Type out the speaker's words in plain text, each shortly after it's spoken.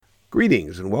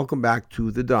Greetings and welcome back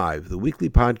to The Dive, the weekly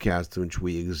podcast in which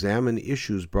we examine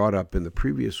issues brought up in the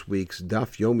previous week's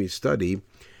Daf Yomi study,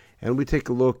 and we take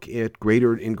a look at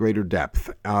in greater depth.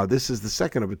 This is the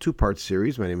second of a two-part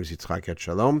series. My name is Yitzchak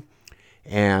Etshalom,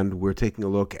 and we're taking a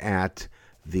look at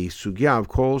the sugya of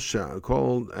Kol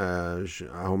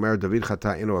Homer David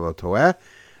Chata Eno Lo Toeh,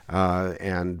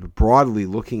 and broadly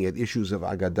looking at issues of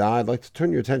Agadah. I'd like to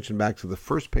turn your attention back to the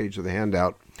first page of the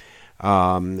handout,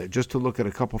 just to look at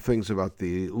a couple things about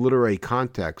the literary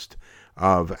context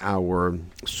of our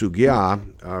sugya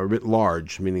writ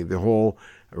large, meaning the whole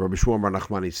Rabbi Shmuel Bar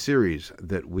Nachmani series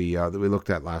that we looked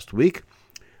at last week.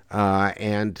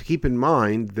 And keep in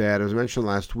mind that, as I mentioned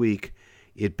last week,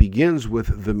 it begins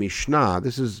with the Mishnah.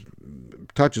 This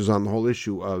touches on the whole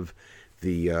issue of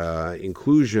the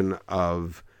inclusion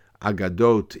of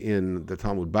Agadot in the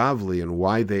Talmud Bavli and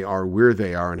why they are where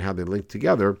they are and how they link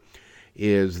together.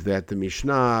 Is that the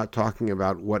Mishnah, talking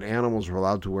about what animals are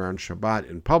allowed to wear on Shabbat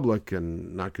in public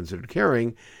and not considered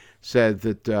carrying, said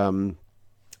that they're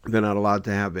not allowed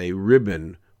to have a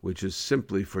ribbon, which is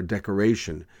simply for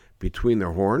decoration, between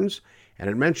their horns. And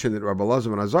it mentioned that Rabbi Elazar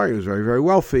ben Azariah, who was very, very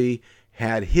wealthy,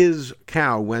 had his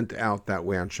cow went out that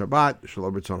way on Shabbat. Shelo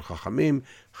b'tzon Chachamim.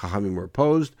 Chachamim were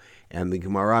opposed. And the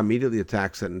Gemara immediately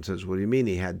attacks it and says, what do you mean?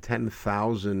 He had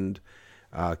 10,000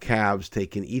 calves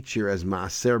taken each year as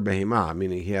maaser behema,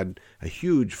 meaning he had a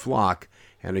huge flock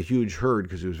and a huge herd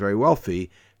because he was very wealthy.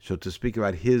 So to speak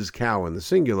about his cow in the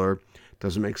singular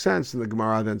doesn't make sense. And the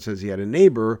Gemara then says he had a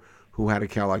neighbor who had a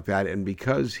cow like that, and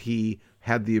because he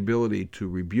had the ability to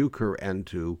rebuke her and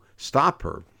to stop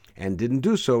her and didn't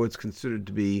do so, it's considered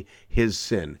to be his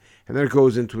sin. And then it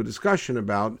goes into a discussion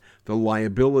about the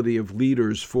liability of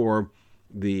leaders for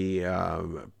the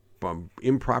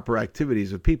improper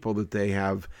activities of people that they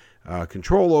have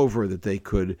control over, that they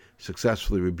could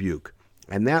successfully rebuke.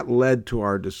 And that led to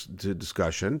our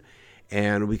discussion,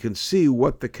 and we can see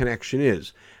what the connection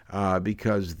is,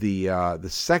 because the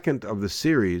second of the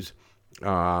series,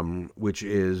 which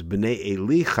is Bnei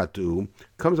Eli Chatu,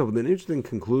 comes up with an interesting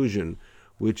conclusion,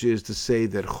 which is to say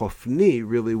that Chofni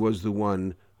really was the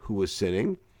one who was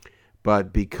sinning,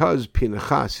 but because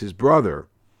Pinchas, his brother,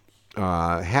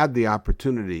 had the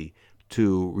opportunity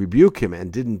to rebuke him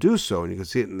and didn't do so, and you can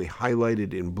see it in the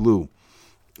highlighted in blue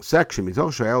section. So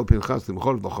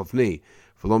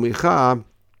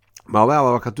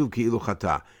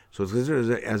it's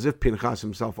considered as if Pinchas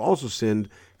himself also sinned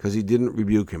because he didn't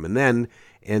rebuke him. And then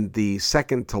in the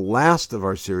second to last of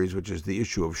our series, which is the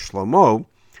issue of Shlomo,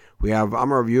 we have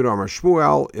Amar Rav Yehuda Amar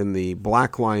Shmuel in the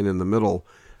black line in the middle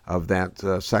of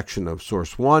that section of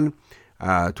source 1.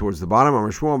 Towards the bottom,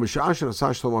 Amar Shmuel b'sha'ah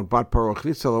shenasah Shlomo bat Paro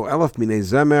achnitza lo elef minei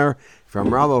zemer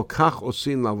v'amra lo kach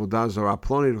osin la'avodah zarah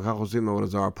plonit v'kach osin la'avodah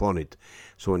zarah plonit.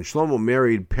 So when Shlomo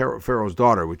married Pharaoh's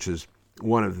daughter, which is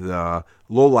one of the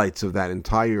lowlights of that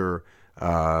entire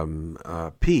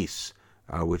piece,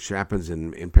 which happens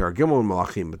in Perek Gimel and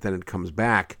Malachim, but then it comes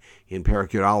back in Perek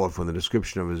Yud Aleph when the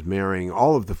description of his marrying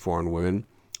all of the foreign women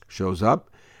shows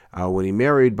up. When he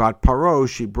married Bat Paro,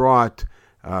 she brought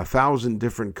 1,000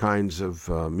 different kinds of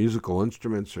musical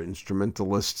instruments or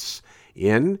instrumentalists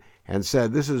in, and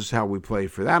said, this is how we play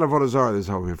for that Avodah Zarah, this is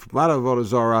how we play for that Avodah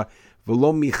Zarah,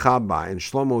 v'lo michaba, and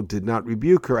Shlomo did not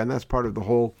rebuke her, and that's part of the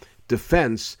whole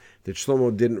defense, that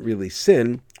Shlomo didn't really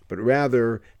sin, but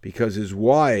rather because his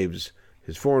wives,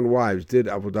 his foreign wives, did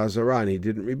Avodah Zarah, and he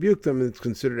didn't rebuke them, and it's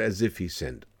considered as if he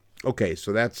sinned. Okay,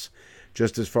 so that's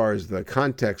just as far as the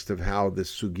context of how this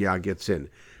sugya gets in.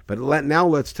 But now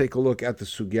let's take a look at the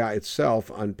sugya itself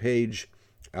on page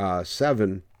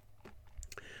 7.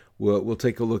 We'll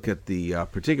take a look at the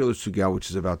particular sugya, which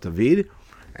is about David,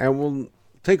 and we'll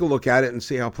take a look at it and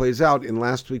see how it plays out. In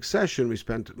last week's session, we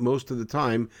spent most of the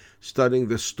time studying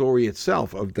the story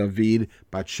itself of David,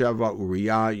 Bathsheba,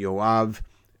 Uriah, Yoav,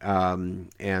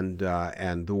 and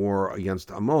the war against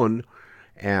Ammon,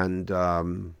 and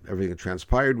everything that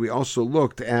transpired. We also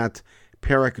looked at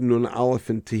Perek Nun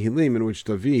Aleph in Tehillim, in which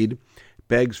David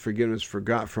begs forgiveness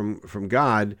from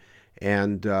God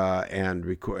and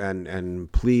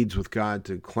pleads with God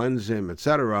to cleanse him,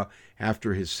 etc.,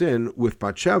 after his sin with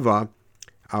Bathsheba.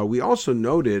 We also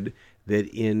noted that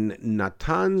in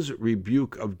Natan's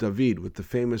rebuke of David, with the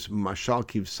famous Mashal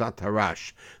Kivsat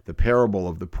Harash, the parable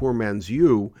of the poor man's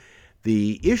ewe,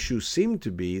 the issue seemed to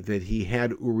be that he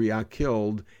had Uriah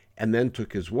killed and then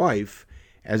took his wife,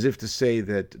 as if to say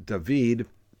that David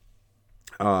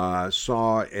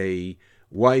saw a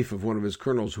wife of one of his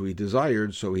colonels who he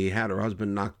desired, so he had her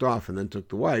husband knocked off and then took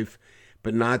the wife,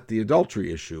 but not the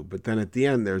adultery issue. But then at the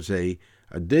end there's a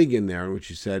dig in there in which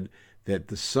he said that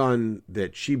the son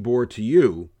that she bore to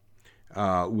you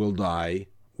will die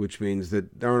which means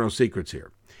that there are no secrets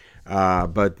here.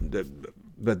 But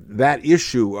that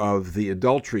issue of the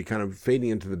adultery kind of fading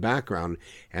into the background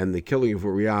and the killing of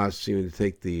Uriah seeming to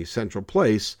take the central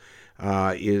place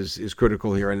is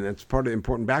critical here, and it's part of the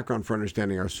important background for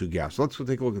understanding our sugya. So let's go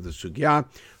take a look at the sugya.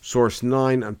 Source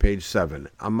 9 on page 7.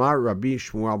 Amar Rabbi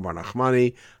Shmuel bar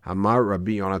Nachmani, Amar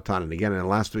Rabbi Yonatan. And again, in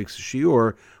last week's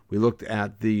shiur, we looked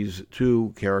at these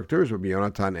two characters, Rabbi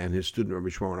Yonatan and his student Rabbi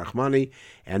Shmuel bar Nachmani,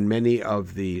 and many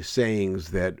of the sayings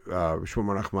that Rabbi Shmuel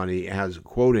bar Nachmani has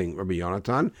quoting Rabbi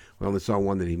Yonatan. We only saw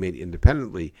one that he made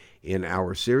independently in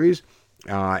our series,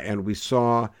 and we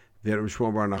saw that Rabbi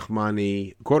Shmuel bar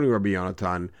Nachmani, quoting Rabbi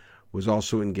Yonatan, was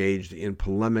also engaged in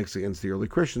polemics against the early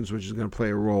Christians, which is going to play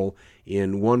a role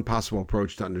in one possible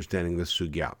approach to understanding this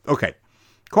sugya. Okay.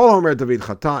 Kol Omer David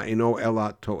chata eno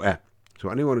ela to'eh. So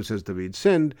anyone who says David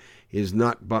sinned is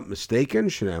not but mistaken.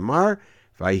 Shneimar,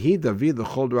 vayhi David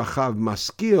l'chol drachav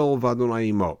maskil v'Adonai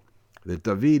imo. That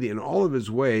David, in all of his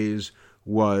ways,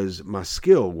 was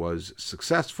maskil, was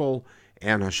successful,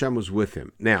 and Hashem was with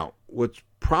him. Now, what's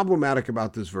problematic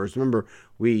about this verse, remember,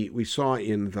 we saw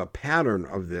in the pattern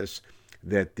of this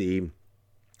that the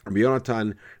Rabbi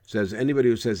Yonatan says anybody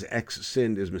who says X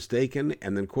sinned is mistaken,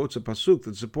 and then quotes a pasuk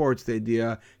that supports the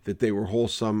idea that they were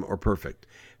wholesome or perfect.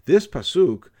 This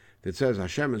pasuk that says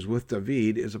Hashem is with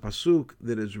David is a pasuk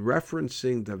that is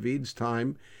referencing David's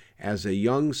time as a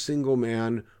young single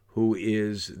man who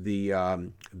is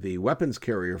the weapons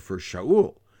carrier for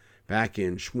Shaul back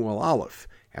in Shmuel Aleph,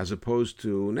 as opposed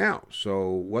to now. So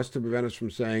what's to prevent us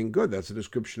from saying, good, that's a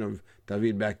description of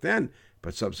David back then,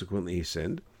 but subsequently he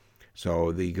sinned.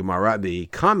 So the Gemara, the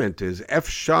comment is,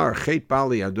 Efshar chet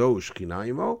bali ado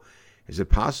shchina. Is it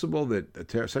possible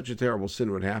that such a terrible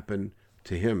sin would happen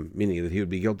to him, meaning that he would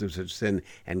be guilty of such sin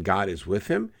and God is with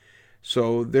him?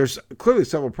 So there's clearly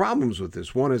several problems with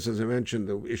this. One is, as I mentioned,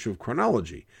 the issue of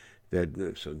chronology.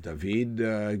 So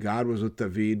God was with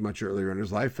David much earlier in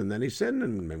his life, and then he sinned,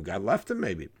 and God left him,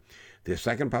 maybe. The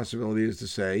second possibility is to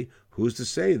say, who's to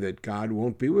say that God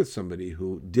won't be with somebody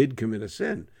who did commit a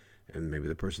sin? And maybe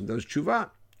the person does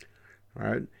tshuva,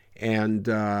 right? And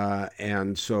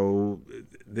so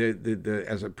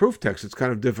as a proof text, it's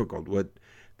kind of difficult. What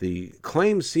the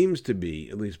claim seems to be,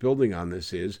 at least building on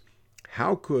this, is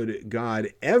how could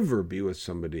God ever be with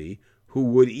somebody who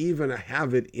would even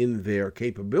have it in their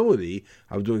capability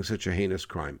of doing such a heinous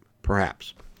crime?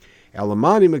 Perhaps. So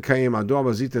notice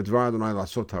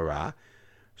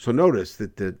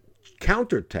that the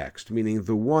counter text, meaning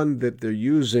the one that they're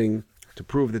using to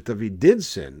prove that David did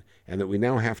sin and that we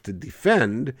now have to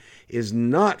defend, is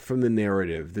not from the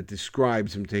narrative that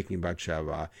describes him taking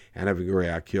Bathsheba and having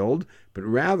Uriah killed, but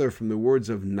rather from the words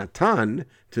of Natan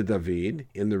to David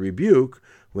in the rebuke,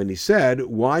 when he said,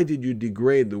 why did you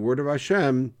degrade the word of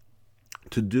Hashem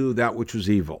to do that which was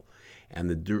evil? And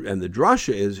the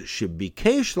drasha is,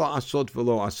 shebikesh la'asot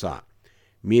v'lo asa,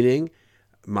 meaning,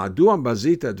 Madua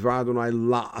bazita dvar Adonai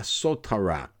la'asot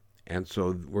hara. And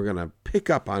so we're going to pick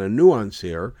up on a nuance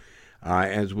here,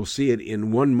 as we'll see it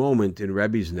in one moment in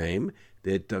Rebbe's name,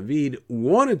 that David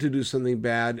wanted to do something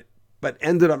bad, but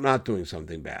ended up not doing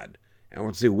something bad. And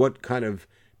we'll see what kind of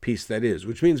piece that is,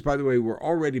 which means, by the way, we're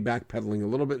already backpedaling a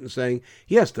little bit and saying,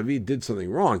 yes, David did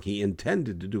something wrong. He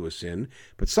intended to do a sin,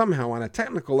 but somehow on a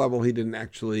technical level, he didn't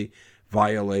actually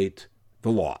violate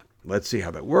the law. Let's see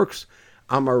how that works.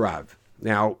 Amar Rav.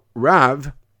 Now,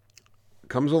 Rav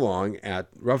comes along at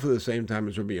roughly the same time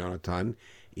as Rabbi Yonatan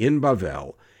in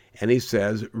Bavel, and he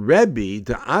says, Rebbe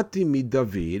da'ati mi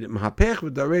David m'hapech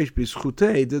v'daresh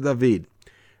b'schutei de David.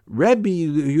 Rebbe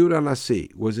Yehuda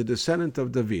Nasi was a descendant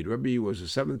of David. Rebbe was a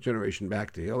seventh generation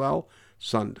back to Hillel,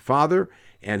 father,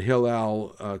 and Hillel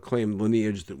claimed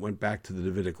lineage that went back to the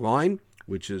Davidic line,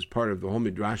 which is part of the whole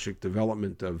midrashic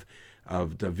development of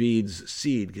David's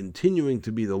seed continuing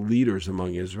to be the leaders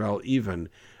among Israel, even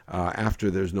after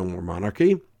there's no more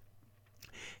monarchy.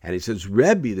 And he says,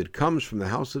 Rebbe that comes from the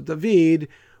house of David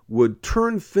would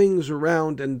turn things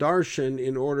around and darshan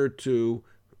in order to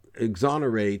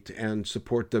exonerate and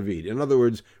support David. In other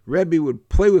words, Rebbe would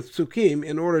play with psukim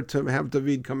in order to have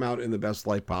David come out in the best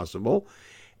light possible.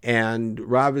 And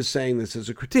Rav is saying this as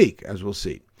a critique, as we'll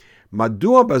see.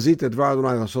 Madua bazit edvar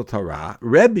Adonai lasot hara,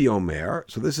 Rebbe Omer,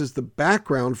 so this is the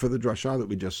background for the drasha that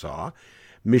we just saw,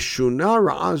 Mishuna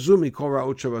ra'azu mikol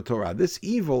ra'ot shebatorah. This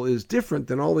evil is different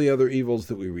than all the other evils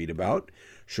that we read about.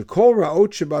 Shekol ra'ot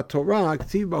shebatorah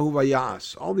ktiv bahu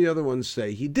vayas. All the other ones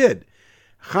say he did.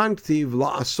 Chan ktiv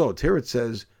la'asot. Here it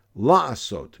says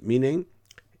la'asot, meaning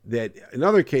that in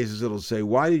other cases it'll say,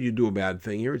 why did you do a bad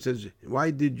thing? Here it says, why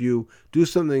did you do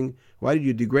something, why did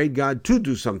you degrade God to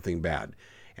do something bad?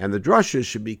 And the drusha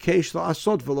should be keish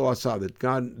la'asot v'lo asa,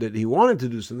 that he wanted to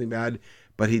do something bad,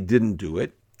 but he didn't do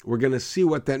it. We're going to see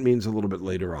what that means a little bit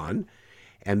later on.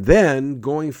 And then,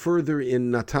 going further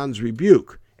in Natan's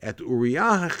rebuke, at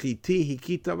Uriah hachiti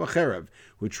hikita v'cherev,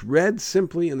 which read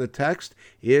simply in the text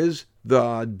is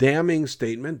the damning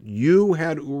statement, you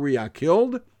had Uriah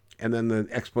killed, and then the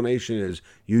explanation is,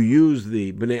 you used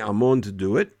the Bnei Ammon to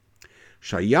do it.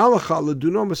 Shayalacha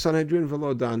leduno b'Sanhedrin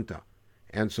v'lo danta.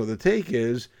 And so the take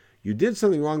is, you did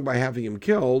something wrong by having him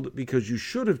killed because you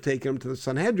should have taken him to the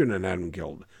Sanhedrin and had him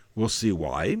killed. We'll see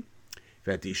why.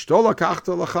 And then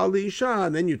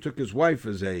you took his wife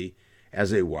as a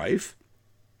wife.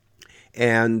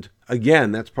 And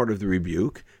again, that's part of the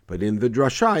rebuke. But in the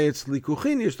drasha, it's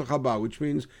likuchin yishtachaba, which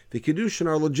means the kiddushin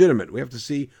are legitimate. We have to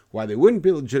see why they wouldn't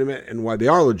be legitimate and why they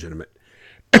are legitimate.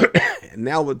 And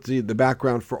now let's see the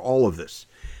background for all of this.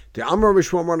 Here we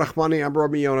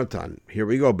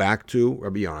go back to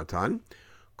Rabbi Yonatan.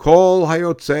 Kol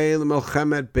hayotze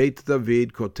l'melchemet Beit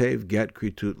David kotev get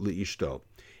kritut liishto.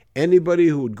 Anybody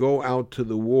who would go out to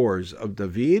the wars of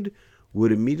David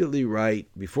would immediately write,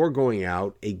 before going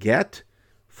out, a get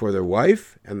for their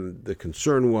wife. And the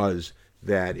concern was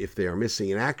that if they are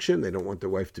missing in action, they don't want their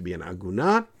wife to be an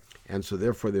aguna. And so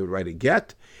therefore they would write a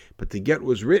get. But the get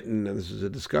was written, and this is a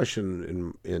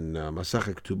discussion in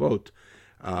Masachet Ketubot,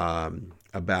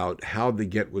 about how the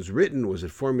get was written. Was it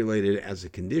formulated as a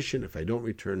condition? If I don't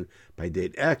return by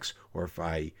date X, or if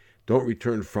I don't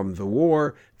return from the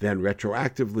war, then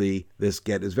retroactively this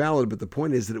get is valid. But the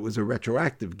point is that it was a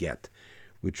retroactive get,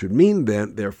 which would mean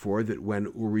then, therefore, that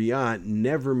when Uriah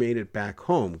never made it back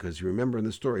home, because you remember in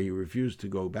the story, he refused to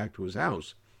go back to his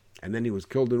house, and then he was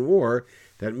killed in war,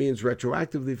 that means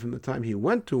retroactively from the time he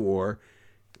went to war,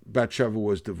 Bathsheba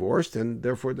was divorced, and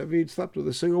therefore David slept with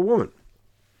a single woman.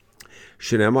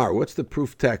 Shinemar, what's the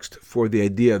proof text for the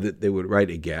idea that they would write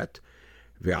a get?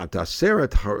 Now this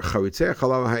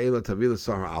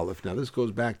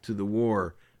goes back to the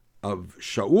war of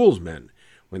Shaul's men,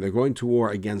 when they're going to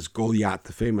war against Goliath,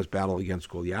 the famous battle against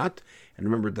Goliath. And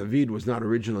remember, David was not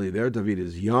originally there. David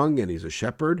is young, and he's a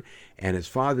shepherd, and his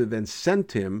father then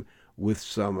sent him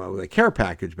with a care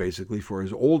package, basically, for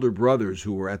his older brothers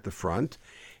who were at the front.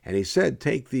 And he said,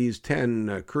 take these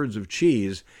 10 curds of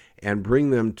cheese and bring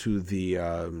them to the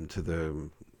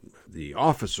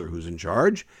officer who's in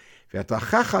charge, and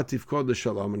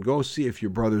go see if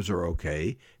your brothers are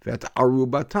okay,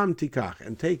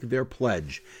 and take their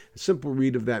pledge. A simple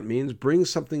read of that means bring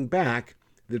something back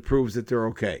that proves that they're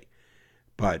okay.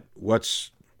 But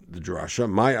what's the drasha?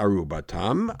 My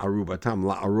arubatam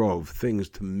la'arov, things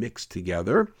to mix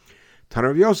together.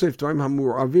 Tanav Yosef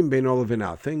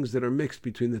things that are mixed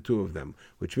between the two of them,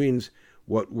 which means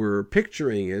what we're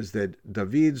picturing is that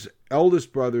David's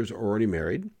eldest brothers are already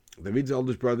married. David's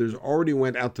eldest brothers already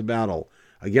went out to battle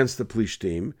against the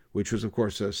Plishtim, which was, of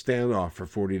course, a standoff for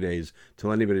 40 days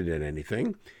till anybody did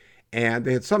anything. And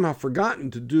they had somehow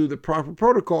forgotten to do the proper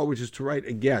protocol, which is to write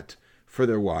a get for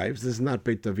their wives. This is not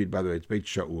Beit David, by the way, it's Beit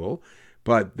Shaul.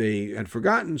 But they had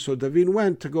forgotten, so David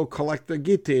went to go collect the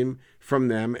gittim from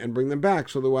them and bring them back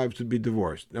so the wives would be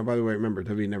divorced. Now, by the way, remember,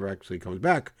 David never actually comes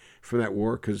back from that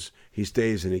war because he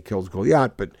stays and he kills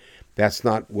Goliath, but that's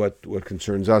not what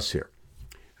concerns us here.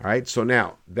 All right, so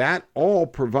now that all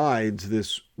provides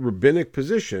this rabbinic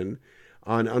position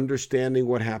on understanding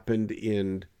what happened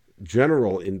in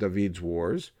general in David's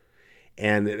wars,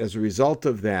 and that as a result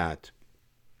of that,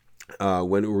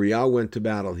 when Uriah went to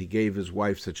battle, he gave his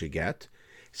wife such a get.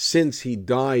 Since he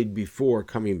died before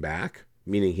coming back,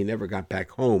 meaning he never got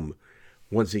back home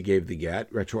once he gave the get,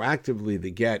 retroactively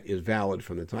the get is valid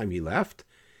from the time he left,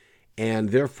 and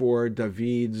therefore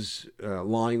David's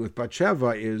lying with Bathsheba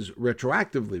is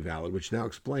retroactively valid, which now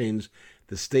explains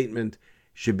the statement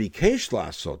should be keish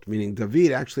lasot, meaning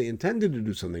David actually intended to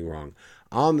do something wrong.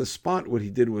 On the spot, what he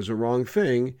did was a wrong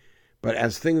thing, but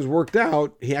as things worked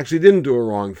out, he actually didn't do a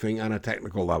wrong thing on a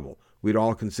technical level. We'd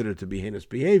all consider it to be heinous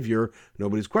behavior.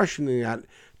 Nobody's questioning that,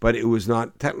 but it was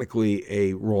not technically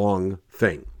a wrong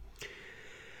thing.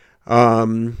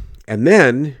 And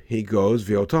then he goes,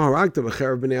 you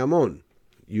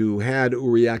had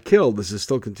Uriah killed. This is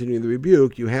still continuing the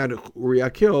rebuke. You had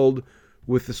Uriah killed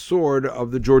with the sword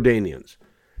of the Jordanians.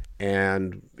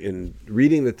 And in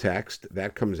reading the text,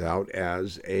 that comes out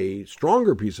as a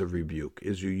stronger piece of rebuke,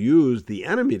 is you use the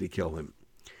enemy to kill him.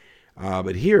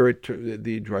 But here,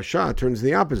 the drasha turns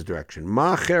the opposite direction.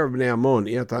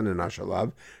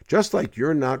 Just like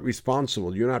you're not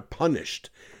responsible, you're not punished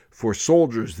for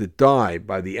soldiers that die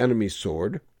by the enemy's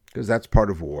sword, because that's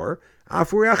part of war.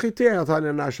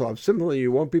 Similarly,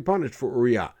 you won't be punished for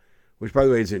Uriah. which, by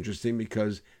the way, is interesting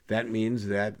because that means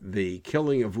that the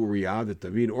killing of Uriah that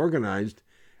David organized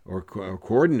or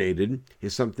coordinated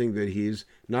is something that he's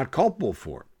not culpable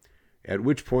for. At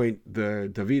which point,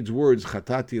 David's words,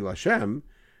 Chatati Lashem,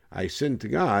 I sinned to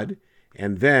God,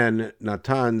 and then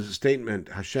Natan's statement,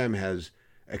 Hashem has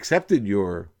accepted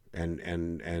your and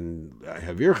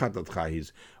Havir Chatatcha,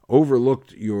 he's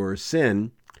overlooked your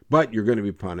sin, but you're going to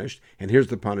be punished. And here's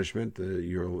the punishment: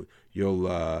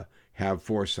 you'll have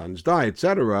 4 sons die,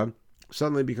 etc.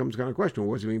 Suddenly becomes kind of a question: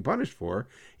 what's he being punished for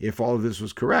if all of this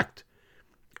was correct?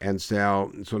 And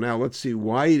so now let's see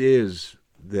why it is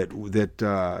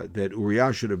that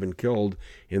Uriah should have been killed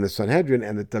in the Sanhedrin,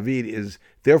 and that David is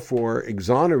therefore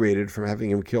exonerated from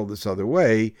having him killed this other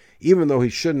way, even though he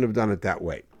shouldn't have done it that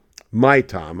way. My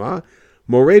Tama,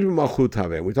 Mored Malchut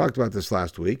Haveh. We talked about this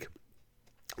last week.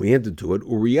 We hinted to it.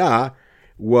 Uriah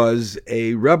was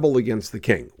a rebel against the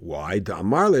king. Why?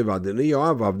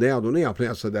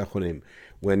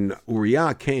 When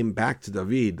Uriah came back to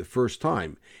David the first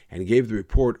time and gave the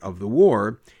report of the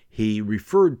war, he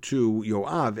referred to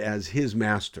Yoav as his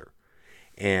master.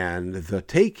 And the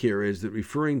take here is that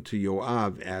referring to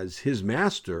Yoav as his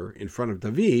master in front of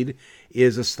David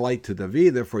is a slight to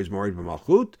David, therefore he's Mored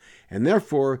b'malchut, and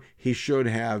therefore he should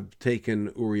have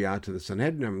taken Uriah to the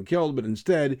Sanhedrin, have him killed, but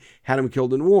instead had him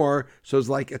killed in war, so it's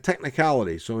like a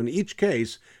technicality. So in each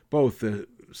case, both the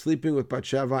sleeping with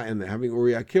Bathsheba and the having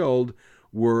Uriah killed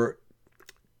were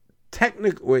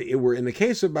in the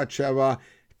case of Bathsheba,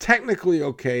 technically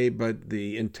okay, but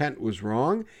the intent was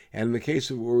wrong. And in the case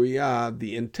of Uriah,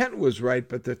 the intent was right,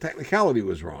 but the technicality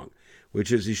was wrong,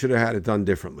 which is he should have had it done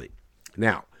differently.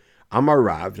 Now, Amar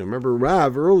Rav, now remember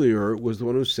Rav earlier was the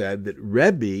one who said that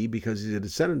Rebbe, because he's a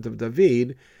descendant of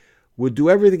David, would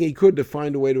do everything he could to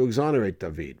find a way to exonerate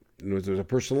David. In other words, there's a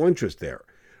personal interest there.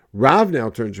 Rav now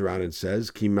turns around and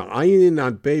says, Ki ma'ayin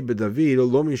not be b'David,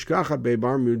 lo mishkacha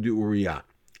be'bar mirdi Uriah.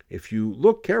 If you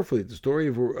look carefully at the story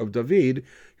of David,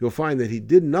 you'll find that he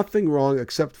did nothing wrong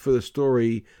except for the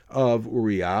story of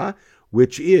Uriah,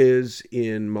 which is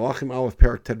in Malachim Aleph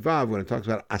Perek Tedvav, when it talks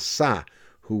about Asa,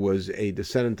 who was a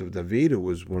descendant of David, who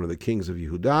was one of the kings of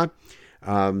Yehudah.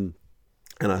 And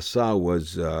Asa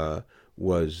was a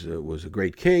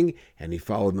great king, and he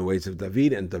followed in the ways of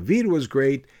David. And David was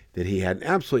great, that he had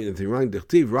absolutely nothing wrong.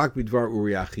 Dichtiv rak bidvar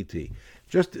Uriah chiti.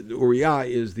 Just Uriah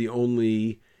is the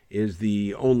only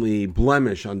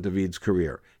blemish on David's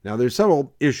career. Now, there's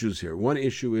several issues here. One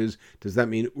issue is, does that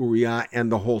mean Uriah and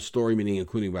the whole story, meaning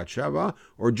including Bathsheba,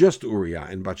 or just Uriah?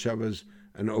 And Bathsheba's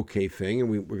an okay thing, and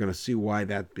we're going to see why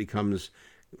that becomes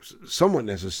somewhat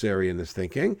necessary in this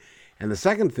thinking. And the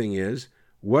second thing is,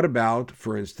 what about,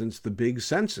 for instance, the big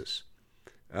census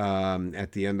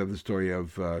at the end of the story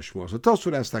of Shmuel? So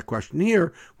Tosfot asked that question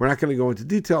here. We're not going to go into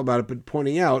detail about it, but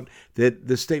pointing out that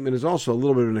this statement is also a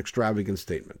little bit of an extravagant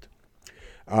statement.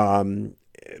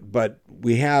 But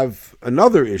we have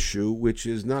another issue, which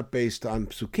is not based on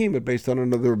Psukim, but based on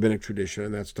another rabbinic tradition,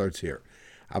 and that starts here.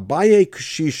 Abaye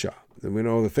Kshisha. And we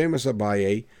know the famous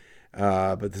Abaye,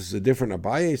 but this is a different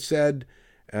Abaye, said,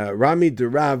 Rami de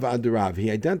Rav ad Rav. He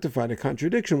identified a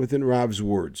contradiction within Rav's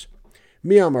words.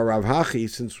 Miyama Rav Hachi,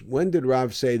 since when did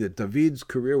Rav say that David's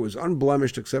career was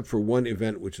unblemished except for one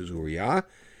event, which is Uriah?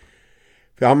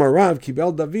 V'amar Rav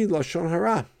kibel David lashon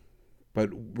hara. But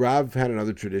Rav had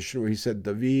another tradition where he said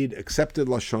David accepted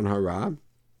lashon hara,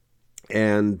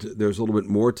 and there's a little bit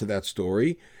more to that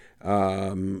story,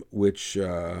 which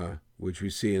we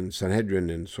see in Sanhedrin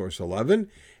in source 11,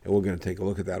 and we're going to take a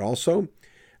look at that also.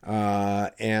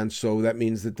 And so that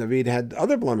means that David had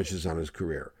other blemishes on his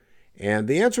career. And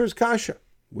the answer is kasha,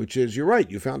 which is, you're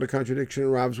right, you found a contradiction in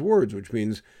Rav's words, which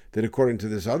means that according to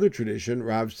this other tradition,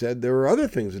 Rav said there were other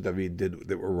things that David did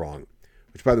that were wrong,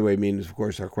 which, by the way, means, of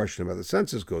course, our question about the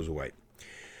census goes away.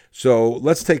 So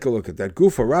let's take a look at that.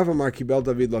 Gufa, Rav Amar Kibel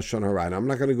David Lashon Hara. I'm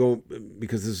not going to go,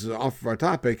 because this is off of our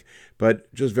topic,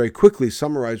 but just very quickly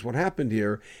summarize what happened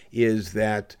here is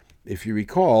that, if you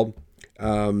recall,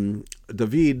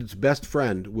 David's best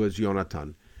friend was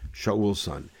Yonatan, Shaul's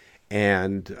son.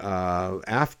 And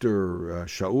after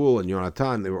Shaul and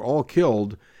Yonatan, they were all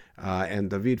killed, and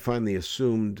David finally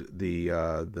assumed the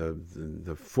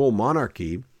full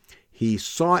monarchy. He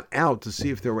sought out to see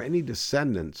if there were any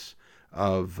descendants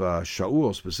of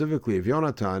Shaul, specifically of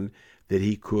Yonatan, that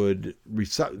he could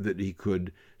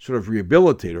sort of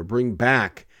rehabilitate or bring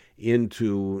back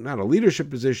into not a leadership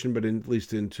position, but at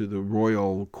least into the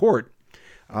royal court,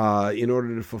 in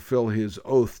order to fulfill his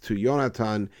oath to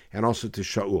Yonatan and also to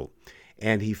Shaul.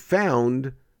 And he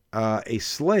found a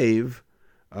slave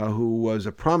who was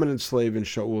a prominent slave in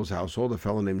Shaul's household, a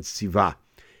fellow named Siva.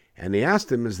 And he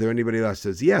asked him, is there anybody else? He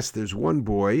says, yes, there's one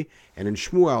boy. And in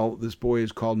Shmuel, this boy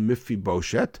is called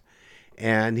Mephibosheth.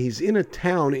 And he's in a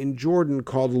town in Jordan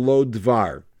called Lo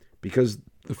Dvar, because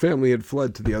the family had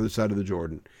fled to the other side of the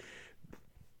Jordan.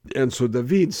 And so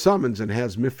David summons and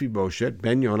has Mephibosheth,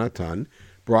 Ben Yonatan,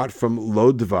 brought from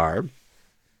Lo Dvar.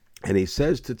 And he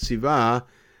says to Tziva,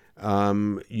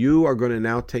 you are going to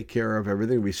now take care of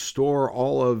everything, restore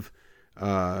all of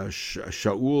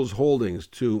Shaul's holdings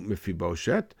to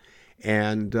Mephibosheth.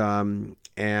 And so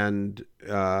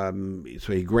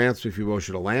he grants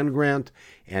Mephibosheth a land grant,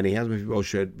 and he has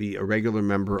Mephibosheth be a regular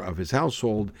member of his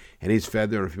household, and he's fed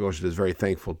there, and Mephibosheth is very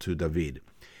thankful to David.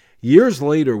 Years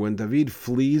later, when David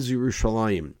flees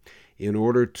Yerushalayim in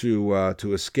order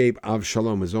to escape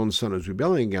Avshalom, his own son, who's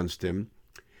rebelling against him,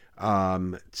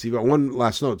 one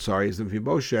last note, is that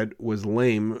Mephibosheth was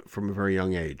lame from a very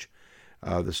young age.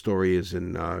 The story is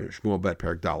in Shmuel Bet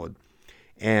Perek Daled.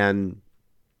 And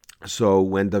so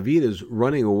when David is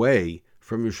running away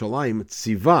from Yerushalayim,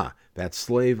 Tziva, that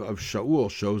slave of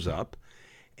Shaul, shows up,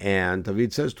 and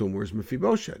David says to him, where's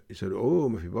Mephibosheth? He said, oh,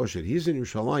 Mephibosheth, he's in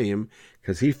Yerushalayim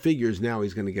because he figures now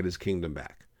he's going to get his kingdom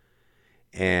back.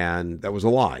 And that was a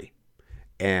lie.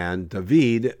 And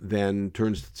David then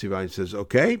turns to Tziva and says,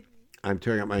 okay, I'm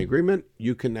tearing up my agreement.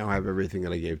 You can now have everything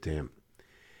that I gave to him.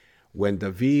 When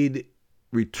David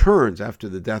returns after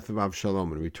the death of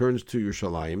Avshalom and returns to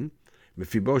Yerushalayim,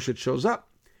 Mephibosheth shows up,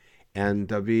 and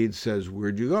David says,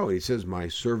 where'd you go? He says, my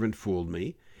servant fooled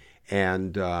me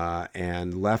and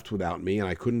left without me, and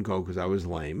I couldn't go because I was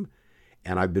lame,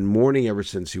 and I've been mourning ever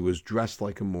since. He was dressed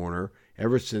like a mourner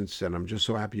ever since, and I'm just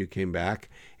so happy you came back.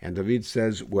 And David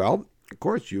says, well, of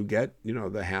course, you get,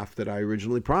 the half that I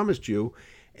originally promised you.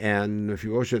 And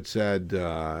Mephibosheth said,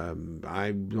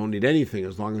 I don't need anything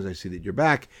as long as I see that you're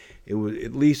back. It was,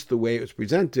 at least the way it was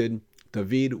presented,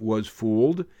 David was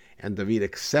fooled, and David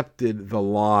accepted the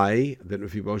lie that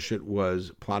Mephibosheth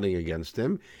was plotting against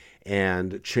him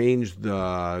and changed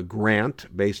the grant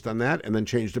based on that, and then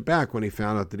changed it back when he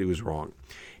found out that he was wrong.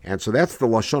 And so that's the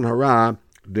Lashon Hara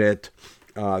that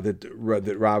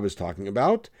Rav is talking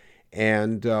about.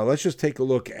 And let's just take a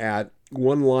look at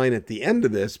one line at the end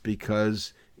of this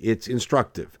because it's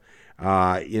instructive.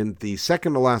 In the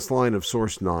second to last line of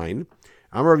source 9,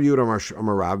 Amar Rav Yehuda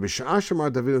Amar Rav, B'sha'ah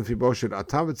shamar David and Mephibosheth,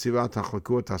 atav v'tziva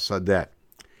tachlaku et hasadeh.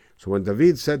 So when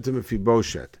David said to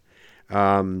Mephibosheth,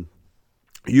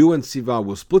 you and Tziva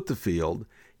will split the field,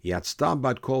 yatzta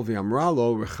bat kol v'amra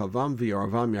lo rechavam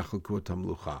v'yaravam yachlaku et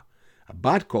hamlucha. A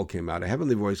bat kol came out, a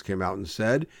heavenly voice came out and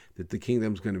said that the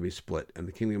kingdom's going to be split. And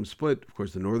the kingdom split, of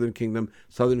course, the northern kingdom,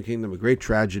 southern kingdom, a great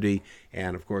tragedy.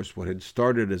 And, of course, what had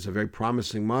started as a very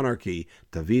promising monarchy,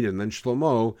 David and then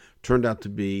Shlomo, turned out to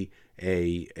be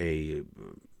a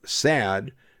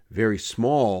sad, very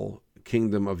small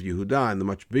kingdom of Yehuda and the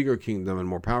much bigger kingdom and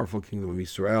more powerful kingdom of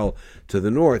Israel to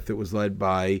the north that was led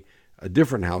by a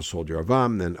different household,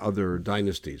 Yeravam, than other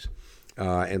dynasties.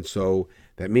 And so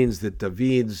that means that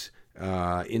David's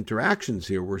interactions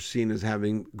here were seen as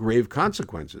having grave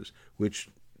consequences, which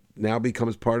now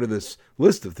becomes part of this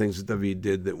list of things that David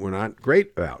did that were not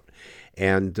great about.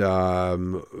 And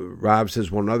Rav says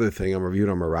one other thing. I'm reviewed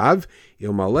on Rav.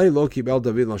 Had David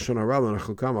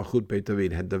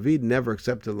never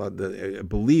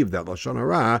believed that Lashon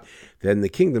Hara, then the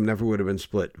kingdom never would have been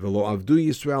split.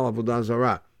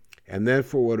 And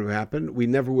therefore, what would have happened? We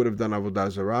never would have done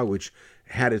Avodah Zarah, which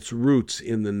had its roots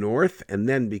in the north, and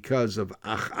then because of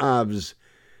Achav's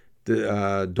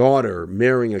daughter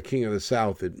marrying a king of the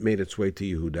south, it made its way to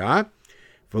Yehuda.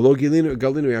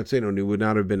 And we would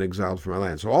not have been exiled from our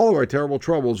land. So all of our terrible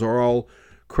troubles are all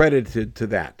credited to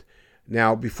that.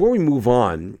 Now, before we move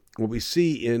on, what we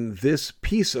see in this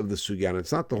piece of the Sugya, and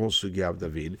it's not the whole Sugya of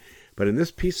David, but in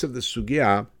this piece of the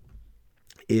Sugya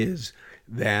is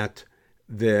that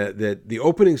the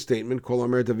opening statement, Kol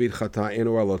Omer David Chata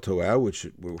Eno Lo Toeh, which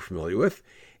we're familiar with,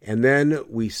 and then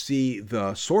we see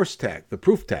the source text, the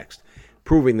proof text,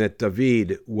 proving that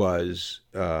David was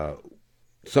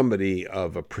somebody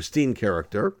of a pristine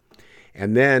character,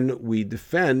 and then we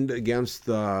defend against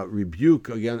the rebuke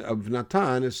again of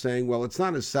Natan as saying, well, it's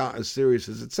not as serious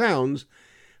as it sounds.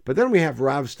 But then we have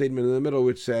Rav's statement in the middle,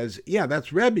 which says, yeah,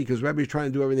 that's Rebbe, because Rebbe's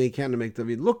trying to do everything he can to make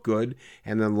David look good,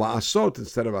 and then la'asot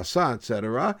instead of asa,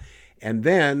 etc. And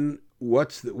then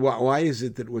why is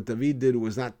it that what David did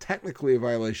was not technically a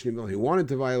violation, even though he wanted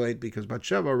to violate, because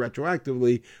Bathsheba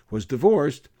retroactively was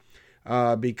divorced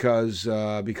because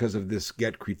of this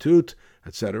get kritut,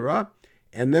 etc.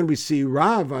 And then we see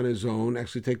Rav on his own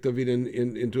actually take David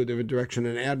into a different direction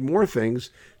and add more things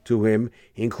to him,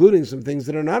 including some things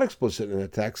that are not explicit in the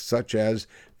text, such as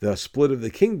the split of the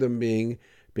kingdom being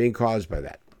caused by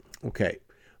that. Okay,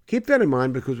 keep that in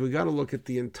mind because we got to look at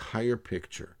the entire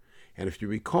picture. And if you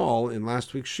recall, in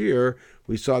last week's shir,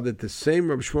 we saw that the same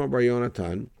Rabbi Shmuel Bar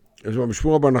Yonatan, as Rabbi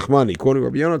Shmuel Bar Nachmani, quoting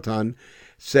Rabbi Yonatan,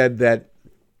 said that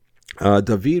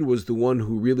David was the one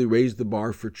who really raised the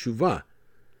bar for tshuva.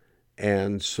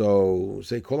 And so,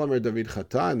 say Kol Amer David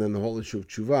Chata, and then the whole issue of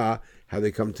tshuva, how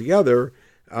they come together,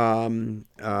 so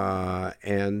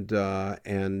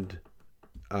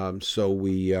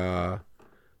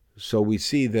we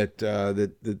see that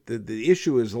the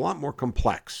issue is a lot more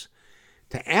complex.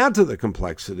 To add to the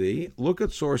complexity, look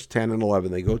at source 10 and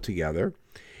 11; they go together,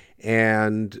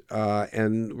 and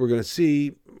we're going to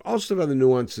see also other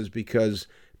nuances because.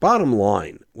 Bottom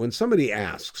line, when somebody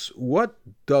asks, what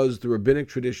does the rabbinic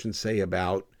tradition say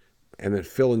about, and then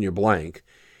fill in your blank,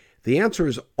 the answer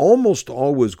is almost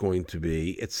always going to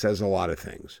be, it says a lot of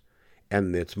things.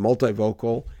 And it's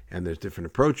multivocal, and there's different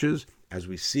approaches. As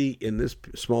we see in this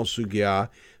small sugya,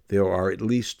 there are at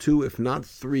least 2, if not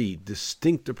 3,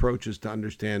 distinct approaches to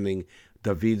understanding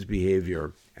David's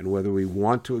behavior, and whether we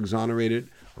want to exonerate it,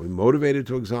 are we motivated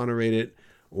to exonerate it,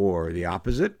 or the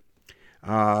opposite.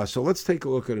 So let's take a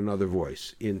look at another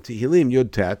voice. In Tehillim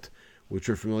Yud Tet, which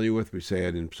you're familiar with, we say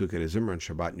it in Psuket Zimra on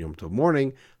Shabbat and Yom Tov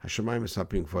morning, Hashemayim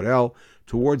Esapim Forel,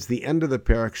 towards the end of the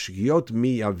parak, Shgiot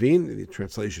mi yavin, the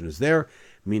translation is there,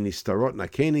 Mi nistarot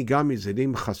nakeni gam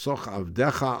yizedim chasoch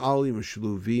avdecha ali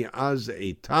mishluvi az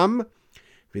eitam,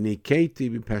 v'niketi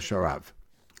b'pesharav.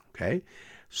 Okay,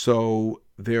 so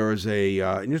there is a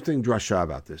interesting drasha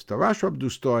about this. Darash Rab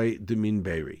Dustoi Demin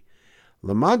Beiri.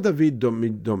 Lamad David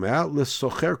domea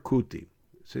l'socher kuti.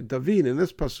 So David in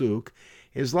this pasuk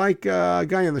is like a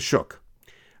guy in the shuk.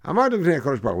 Amar David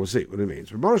HaKadosh Baruch, we'll see what it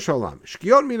means. Rebbeinu Shalom,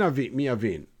 shkiot mi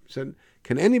avin. Said,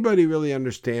 can anybody really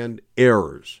understand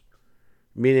errors?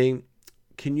 Meaning,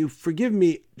 can you forgive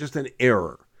me just an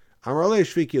error? Amar le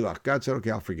shviki lach. God said,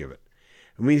 okay, I'll forgive it.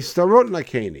 And we starot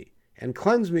nakeni, and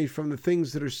cleanse me from the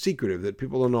things that are secretive that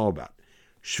people don't know about.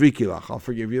 Shviki lach, I'll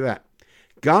forgive you that.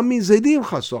 Save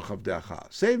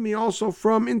me also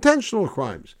from intentional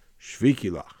crimes.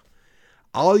 Shvikilach.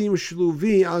 Al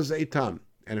yimshluvi az etam.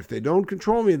 And if they don't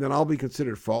control me, then I'll be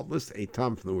considered faultless.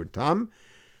 Etam from the word tam.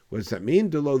 What does that mean?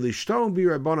 Delo lishto bi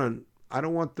rabbanan. I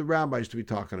don't want the rabbis to be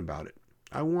talking about it.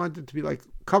 I want it to be like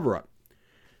cover-up.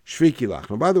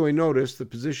 Shvikilach. Now, by the way, notice the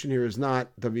position here is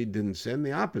not David didn't sin.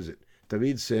 The opposite.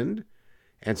 David sinned,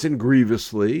 and sinned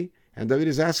grievously, and David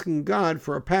is asking God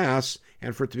for a pass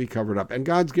and for it to be covered up. And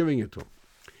God's giving it to him.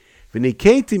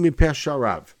 V'niketi mipeh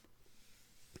sharav.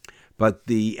 But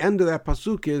the end of that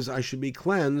pasuk is, I should be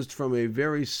cleansed from a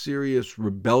very serious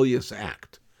rebellious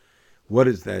act. What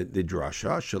is that? The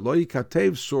drasha? Shelo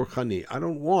yikatev surchani. I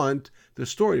don't want the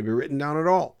story to be written down at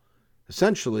all.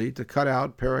 Essentially, to cut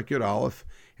out Parak Yud Aleph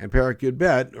and Parak Yud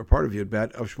Bet, or part of Yud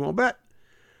Bet, of Shmuel Bet.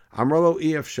 Amrlo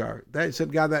efshar. That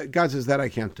said, God says that I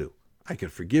can't do. I can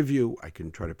forgive you, I can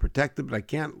try to protect it, but I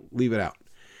can't leave it out.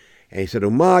 And he said,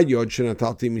 Uma yod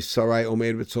shenatalti misarai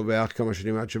omed v'tzoveach kama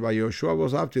shenimat sheba Yoshua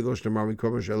v'ozavti lo shnemar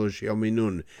mikol shelo shiel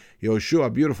minun.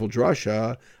 Yoshua, beautiful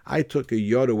drasha, I took a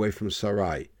yod away from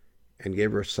Sarai and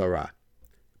gave her Sarah.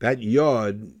 That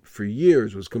yod, for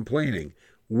years, was complaining,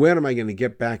 when am I going to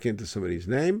get back into somebody's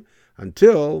name?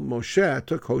 Until Moshe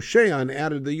took Hoshea and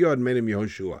added the yod and made him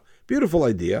Yehoshua. Beautiful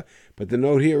idea, but the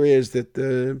note here is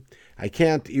that I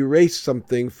can't erase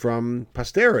something from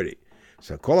posterity.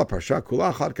 So, Kol parsha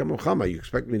kula chad kamochama. You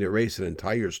expect me to erase an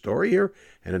entire story here?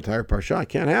 An entire parsha? It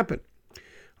can't happen.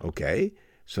 Okay,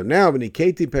 so now,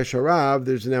 v'niketi pesharav,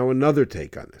 there's now another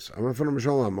take on this.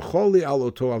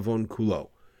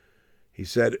 He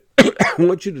said, I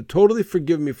want you to totally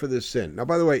forgive me for this sin. Now,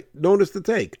 by the way, notice the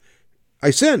take.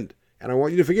 I sinned, and I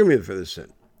want you to forgive me for this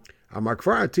sin. Your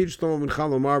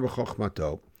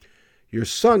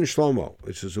son Shlomo,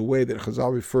 which is a way that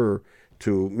Chazal refer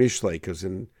to Mishlei, because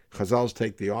in Chazal's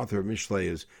take, the author of Mishlei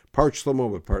is part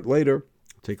Shlomo, but part later.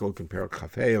 Take a look in Parak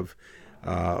Chafei of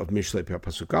Mishlei,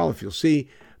 Pasuk Aleph, you'll see.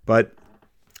 But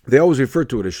they always refer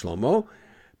to it as Shlomo.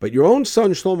 But your own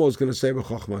son Shlomo is going to say,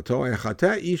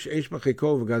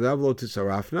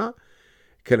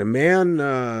 can a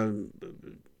man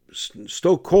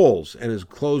stoke coals and his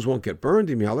clothes won't get burned?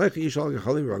 Can a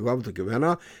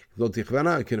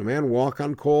man walk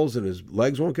on coals and his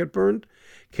legs won't get burned?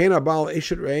 Now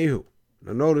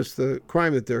notice the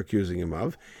crime that they're accusing him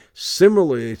of.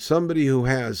 Similarly, somebody who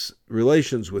has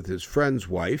relations with his friend's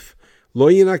wife,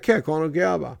 this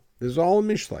is all in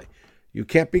Mishlei. You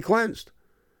can't be cleansed.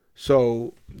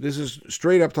 So this is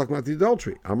straight up talking about the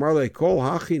adultery.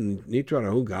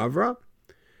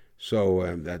 So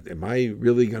am I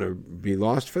really going to be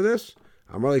lost for this?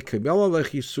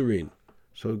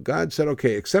 So God said,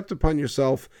 okay, accept upon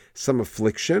yourself some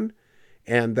affliction,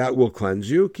 and that will cleanse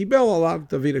you. Kibel alav,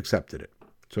 David accepted it.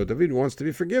 So David wants to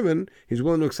be forgiven. He's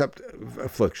willing to accept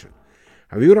affliction.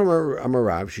 David.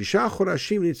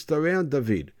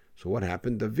 So what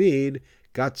happened? David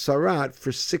got tzarat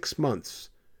for 6 months.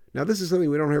 Now this is something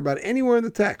we don't hear about anywhere in the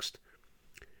text.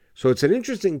 So it's an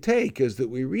interesting take, is that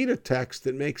we read a text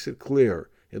that makes it clear,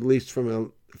 at least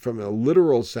from a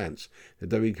literal sense, that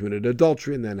David committed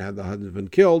adultery and then had the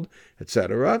husband killed,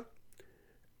 etc.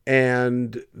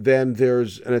 And then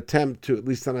there's an attempt to, at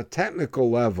least on a technical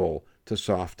level, to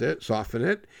soften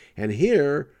it. And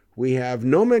here we have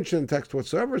no mention in the text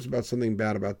whatsoever about something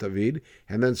bad about David.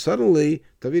 And then suddenly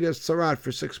David has tzarat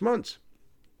for 6 months.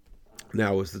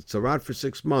 Now, is the tzarat for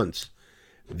 6 months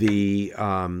the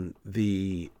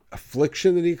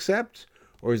affliction that he accepts,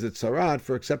 or is it tzarat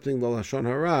for accepting the lashon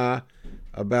hara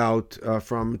about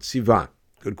from tziva?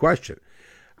 Good question.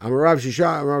 Amarav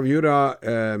Shisha, Amarav Yuda,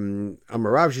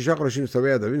 Amarav Shisha Chodashim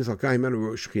Tzavei David Salkai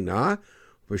Himenu Shechina,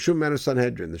 V'Shum Menu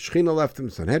Sanhedrin. The Shechina left him,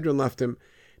 Sanhedrin left him.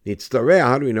 Nitztareh,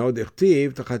 how do we know?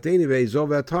 Dichtiv Tachateni Ve'Izov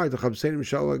V'Atar Tachabsein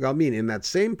Mishal Galmin. In that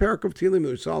same parak of Tehillim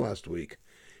that we saw last week,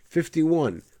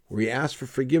 51, where he asked for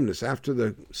forgiveness after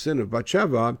the sin of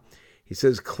Bathsheba, he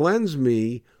says, "Cleanse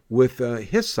me with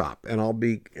hyssop, and I'll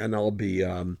be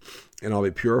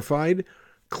purified.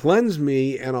 Cleanse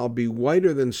me, and I'll be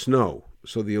whiter than snow."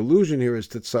 So the allusion here is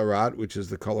to tzarat, which is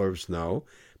the color of snow,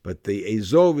 but the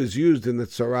azov is used in the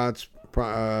tzarat's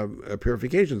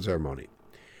purification ceremony.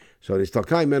 So how do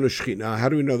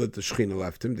we know that the Shechina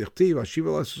left him?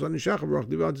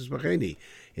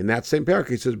 In that same parak,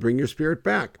 he says, "Bring your spirit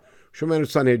back."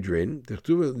 Sanhedrin,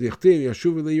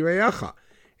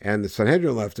 and the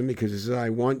Sanhedrin left him because he says, "I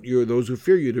want those who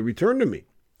fear you to return to me."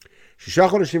 How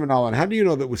do you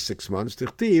know that was 6 months?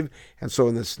 And so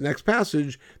in this next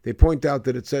passage, they point out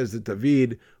that it says that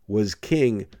David was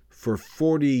king for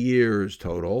 40 years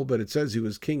total, but it says he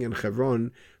was king in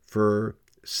Hebron for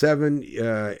 7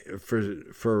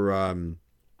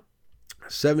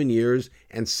 years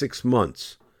and 6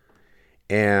 months.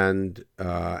 And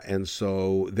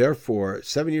so, therefore,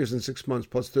 7 years and 6 months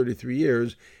plus 33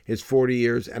 years is 40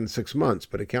 years and 6 months.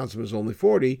 But it counts him as only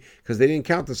 40 because they didn't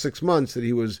count the 6 months that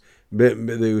he was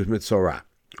mitzorah.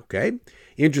 Okay,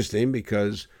 interesting,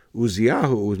 because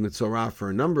Uziyahu was mitzorah for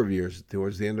a number of years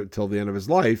towards the end, till the end of his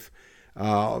life.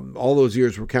 All those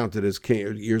years were counted as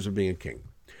years of being a king.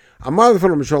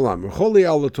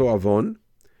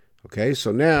 Okay,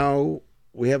 so now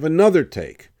we have another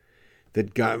take.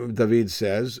 That David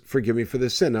says, "Forgive me for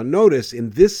this sin." Now notice, in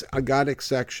this Agadic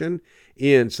section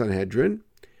in Sanhedrin,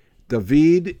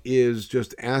 David is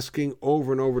just asking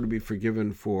over and over to be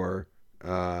forgiven for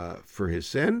his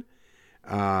sin,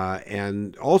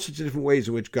 and all sorts of different ways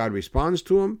in which God responds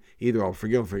to him. Either I'll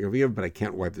forgive, but I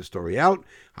can't wipe the story out.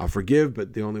 I'll forgive,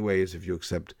 but the only way is if you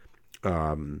accept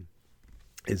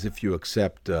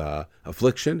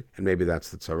affliction, and maybe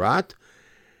that's the tzarat.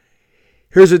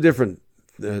 Here's a different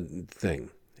thing.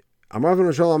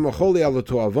 God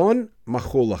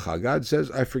says,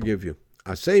 "I forgive you."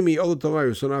 So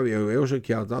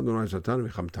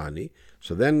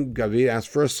then David asked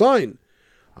for a sign.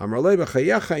 I'm not going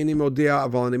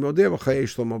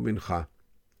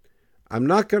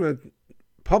to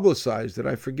publicize that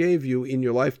I forgave you in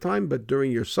your lifetime, but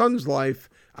during your son's life,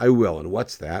 I will. And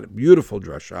what's that? Beautiful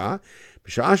drasha.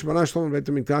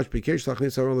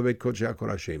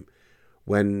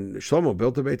 When Shlomo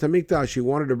built the Beit HaMikdash, he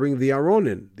wanted to bring the Aron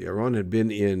in. The Aron had been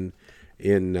had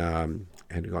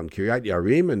gone Kiryat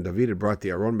Yarim, and David had brought the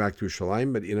Aron back to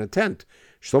Yerushalayim, but in a tent.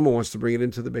 Shlomo wants to bring it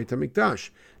into the Beit HaMikdash.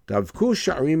 Davku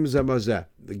Sha'arim Zemazeh.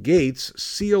 The gates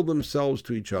sealed themselves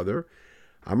to each other.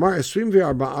 Amar Esrim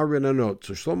Ve'arba'a Renanot.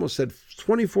 So Shlomo said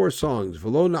 24 songs,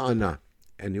 V'lo Na'ana,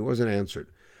 and he wasn't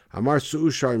answered. Amar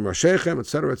Su'ushar Mashechem,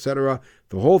 etc., etc.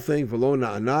 The whole thing, V'lo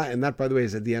Na'ana, and that, by the way,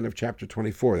 is at the end of chapter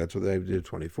 24. That's what they did,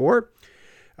 24.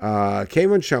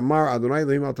 Kevan Shamar Adonai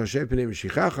Elohim Al Tashem Pnei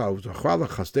Meshichacha U'Zachrala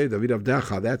Chastei David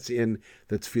Avdecha. That's in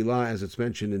the Tefillah as it's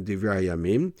mentioned in Divrei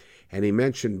Hayamim, and he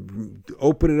mentioned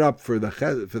open it up for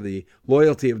the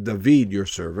loyalty of David, your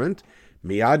servant.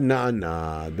 Miyad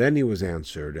Na'ana. Then he was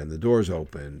answered, and the doors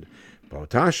opened. At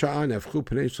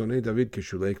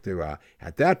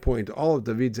that point, all of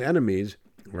David's enemies,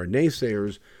 or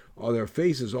naysayers, all their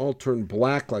faces all turned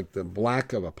black, like the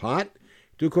black of a pot.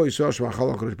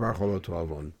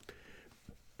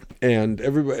 And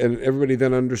everybody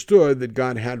then understood that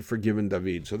God had forgiven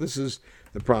David. So this is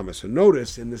the promise. And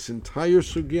notice, in this entire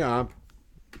sugya,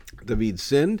 David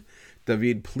sinned.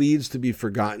 David pleads to be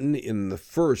forgotten in the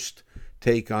first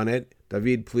take on it.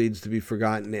 David pleads to be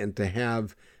forgotten and to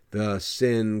have the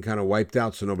sin kind of wiped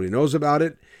out so nobody knows about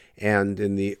it, and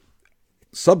in the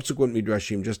subsequent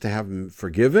Midrashim, just to have him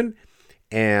forgiven.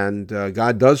 And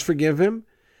God does forgive him,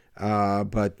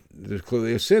 but there's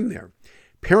clearly a sin there.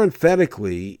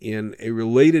 Parenthetically, in a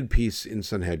related piece in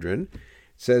Sanhedrin, it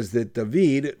says that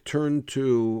David turned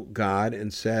to God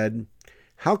and said,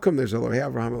 how come there's Elohei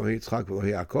Avraham, Elohei Yitzchak,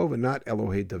 Elohei Yaakov, and not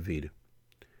Elohei David?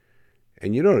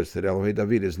 And you notice that Elohei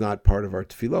David is not part of our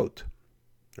tefillot.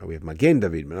 We have Magen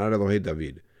David, but not Elohei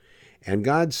David. And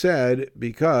God said,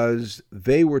 because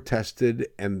they were tested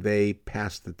and they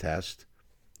passed the test,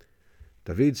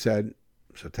 David said,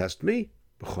 so test me.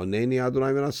 B'choneni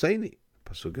Adonai v'naseini.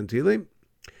 Pasuk in Tehillim.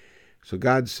 So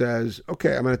God says,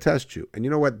 okay, I'm going to test you. And you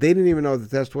know what? They didn't even know what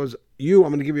the test was. I'm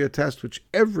going to give you a test which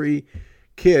every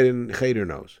kid in Cheder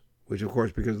knows. Which, of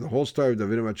course, because the whole story of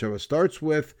David and Bathsheba starts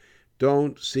with,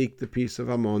 don't seek the peace of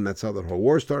Ammon. That's how the whole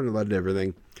war started and led to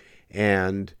everything.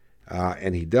 And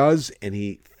he does, and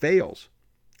he fails.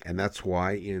 And that's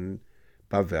why in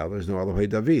Bavel there's no Elohei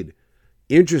David.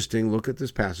 Interesting, look at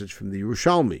this passage from the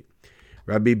Yerushalmi.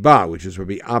 Rabbi Ba, which is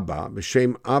Rabbi Abba,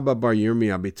 B'Shem Abba bar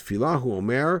Yirmiyah b'Tfilah hu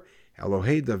omer,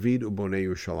 Elohei David ubonei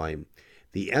Yerushalayim.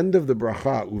 The end of the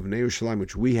bracha, ubonei Yerushalayim,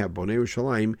 which we have, bonei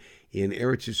Yerushalayim, in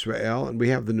Eretz Yisrael, and we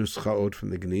have the Nuschaot from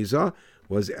the Geniza,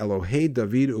 was Elohei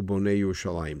David ubonei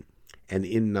Yerushalayim. And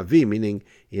in Navi, meaning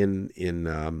in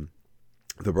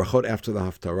the brachot after the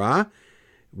Haftarah,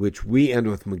 which we end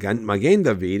with Magen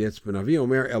David, it's Benavi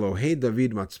Omer Elohei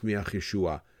David Matzmiach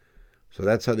Yeshua. So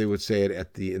that's how they would say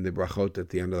it in the brachot at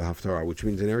the end of the Haftarah, which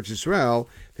means in Eretz Yisrael,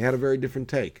 they had a very different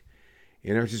take.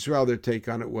 In Eretz Yisrael, their take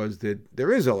on it was that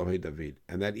there is Elohei David,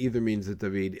 and that either means that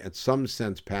David, at some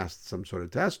sense, passed some sort of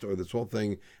test, or this whole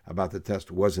thing about the test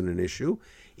wasn't an issue.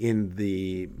 In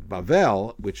the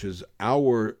Bavel, which is all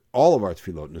of our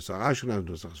tefillot, Nusach Ashkenaz,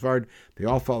 Nusach Sfard, they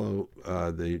all follow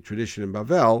the tradition in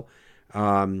Bavel,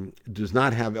 does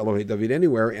not have Elohei David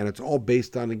anywhere, and it's all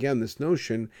based on, again, this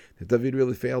notion that David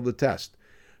really failed the test.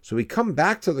 So we come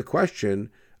back to the question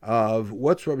of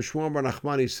what's Rabbi Shmuel bar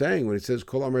Nachmani saying when he says,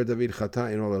 Kol Amer David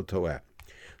Chata in Olo Toeh.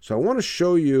 So I want to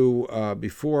show you,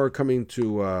 before coming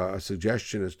to a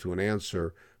suggestion as to an answer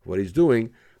of what he's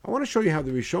doing, I want to show you how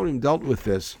the Rishonim dealt with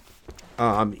this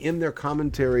in their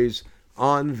commentaries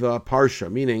on the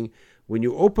Parsha, meaning when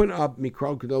you open up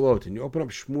Mikra Gedolot and you open up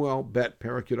Shmuel Bet,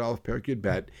 Perek Yud Aleph, Perek Yud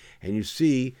Bet, and you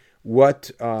see what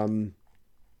the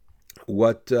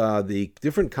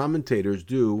different commentators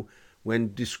do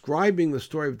when describing the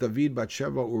story of David,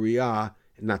 Bathsheba, Uriah,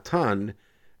 Natan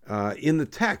in the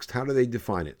text, how do they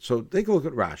define it? So take a look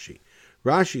at Rashi.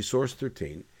 Rashi, source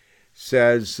 13,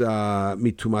 says,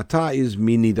 Mitumata is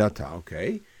minidata,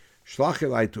 okay? Shlach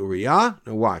elai to Uriah.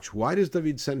 Now watch, why does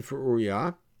David send for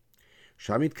Uriah?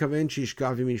 Shamit kaven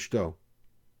shishkav im ishto.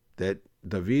 That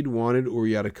David wanted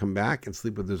Uriah to come back and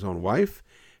sleep with his own wife.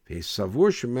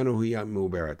 Savur shemenu hiya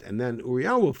mu'beret. And then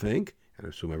Uriah will think, and I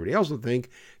assume everybody else will think,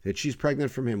 that she's pregnant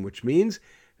from him, which means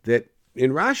that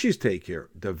in Rashi's take here,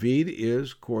 David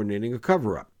is coordinating a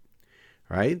cover-up,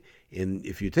 right? And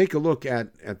if you take a look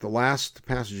at the last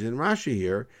passage in Rashi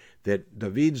here, that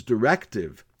David's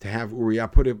directive to have Uriah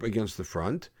put up against the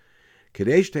front, was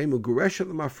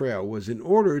in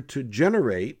order to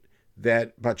generate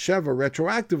that Bathsheba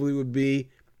retroactively would be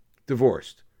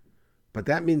divorced. But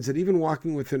that means that even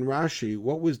walking within Rashi,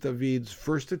 what was David's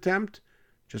first attempt?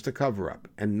 Just a cover-up,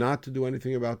 and not to do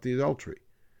anything about the adultery.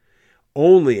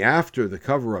 Only after the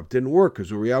cover-up didn't work,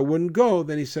 because Uriah wouldn't go,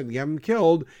 then he said, have him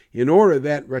killed, in order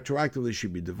that retroactively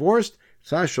she'd be divorced.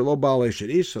 So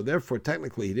therefore,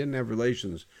 technically, he didn't have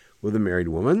relations with a married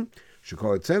woman. And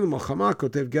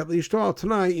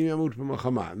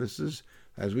this is,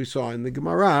 as we saw in the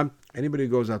Gemara, anybody who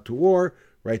goes out to war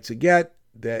writes a get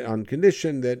that on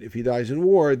condition that if he dies in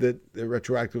war, that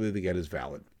retroactively the get is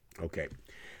valid. Okay.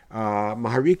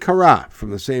 Mahari Kara, from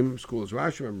the same school as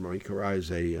Rashi. Remember, Mahari Kara is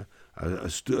a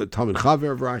Talmud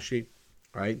Chaver of Rashi,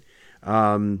 right?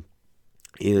 In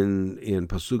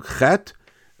Pasuk Chet,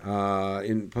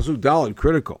 in Pasuk Daled,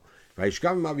 critical. Right?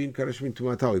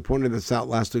 We pointed this out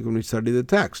last week when we studied the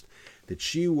text, that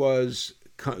she had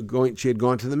gone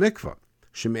to the mikvah.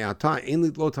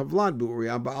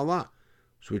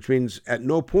 So which means at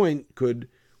no point could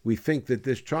we think that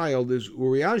this child is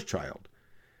Uriah's child.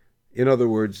 In other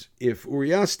words, if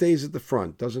Uriah stays at the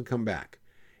front, doesn't come back,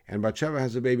 and Bathsheba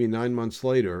has a baby 9 months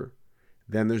later,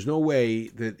 then there's no way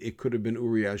that it could have been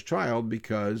Uriah's child,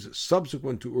 because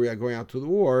subsequent to Uriah going out to the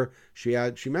war, she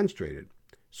menstruated.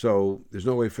 So there's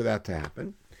no way for that to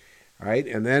happen. All right,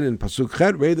 and then in Pasuk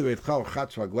Chet,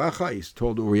 he's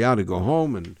told Uriah to go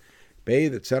home and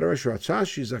bathe, etc.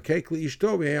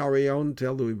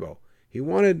 He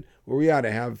wanted Uriah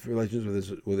to have relations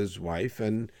with his wife,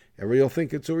 and everybody will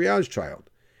think it's Uriah's child.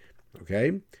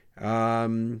 Okay,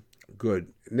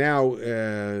 good. Now,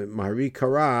 Mahari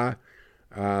Kara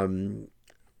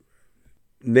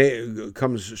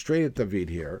comes straight at David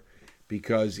here,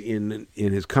 because in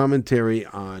his commentary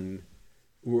on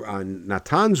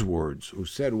Natan's words, who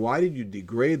said, "Why did you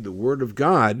degrade the word of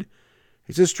God?"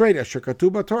 He says straight, "You're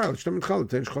not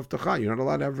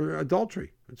allowed to have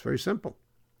adultery." It's very simple,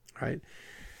 right?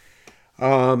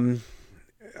 We'll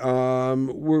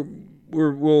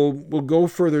go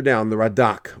further down. The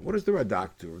Radak. What does the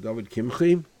Radak do? David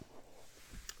Kimchi.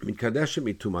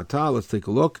 Let's take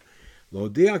a look.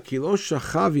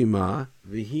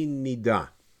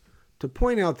 To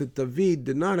point out that David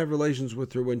did not have relations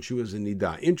with her when she was in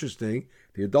Nida. Interesting.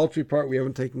 The adultery part we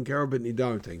haven't taken care of, but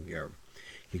Nida we've taken care of.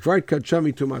 He cried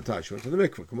Kadshami Tumata. She went to the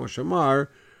mikveh. Kamo Shamar,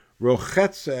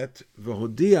 Rochetzet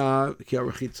v'hodia ki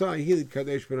arechitza hilid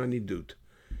kadesh ben anidut.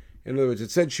 In other words,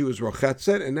 it said she was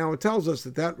Rochetzet, and now it tells us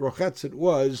that Rochetzet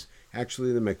was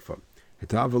actually the mikveh. He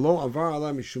didn't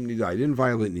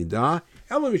violate Nida.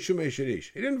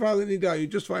 He didn't violate Nida, he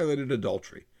just violated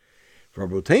adultery.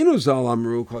 And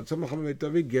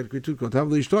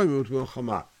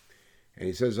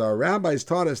he says, our rabbis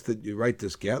taught us that you write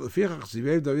this get.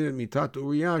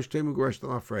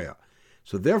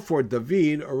 So therefore,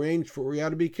 David arranged for Uriah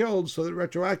to be killed so that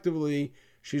retroactively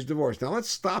she's divorced. Now let's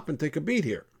stop and take a beat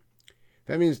here.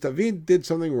 That means David did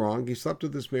something wrong. He slept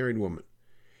with this married woman.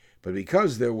 But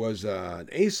because there was an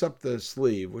ace up the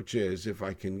sleeve, which is if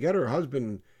I can get her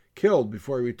husband killed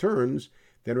before he returns,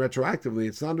 then retroactively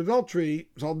it's not adultery,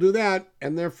 so I'll do that,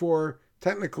 and therefore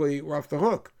technically we're off the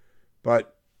hook.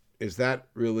 But is that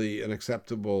really an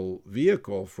acceptable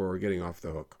vehicle for getting off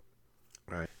the hook?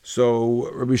 Right.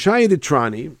 So Rabbi Shaya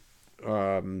Ditrani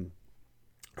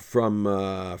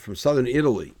from southern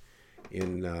Italy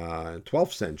in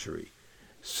 12th century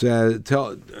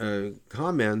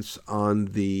comments on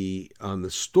the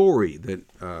story that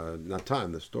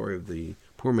Natan, the story of the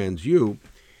poor man's ewe.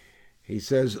 He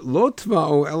says, Lo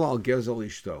tva'o el al gezel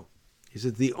ishto. He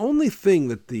says the only thing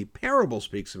that the parable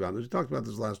speaks about, we talked about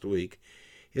this last week,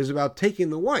 is about taking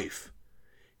the wife.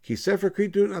 Ki sefer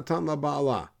kritu natan la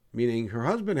ba'ala, meaning her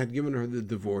husband had given her the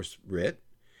divorce writ.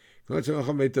 He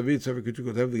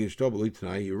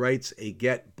writes a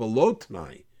get below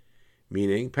t'nai,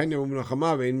 meaning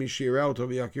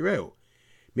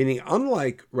meaning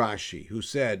unlike Rashi, who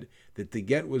said that the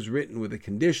get was written with a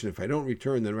condition, if I don't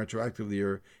return, then retroactively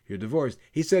you're divorced.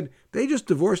 He said they just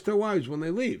divorced their wives when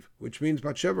they leave, which means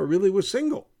Bathsheba really was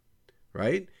single,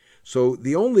 right? So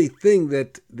the only thing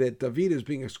that David is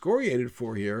being excoriated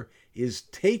for here is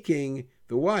taking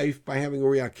the wife by having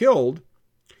Uriah killed.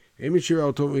 But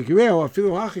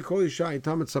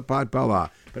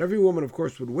every woman, of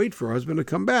course, would wait for her husband to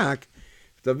come back.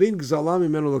 David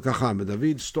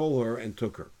stole her and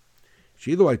took her.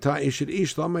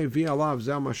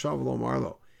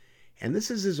 And this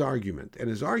is his argument. And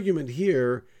his argument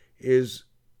here is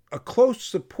a close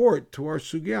support to our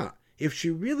sugya. If she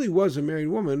really was a married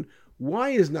woman, why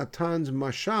is Natan's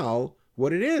mashal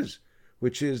what it is?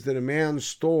 Which is that a man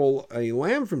stole a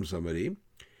lamb from somebody.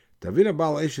 David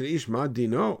abal eshet ish ma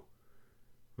dino.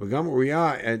 V'gam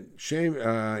Uriah et shem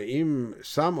im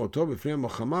sam oto b'fnei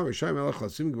mochama v'shay melech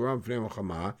lasim gvura b'fnei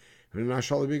mochama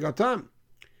v'nashal bigatam.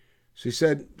 So he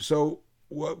said,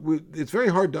 it's very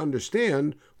hard to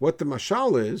understand what the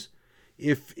mashal is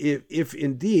if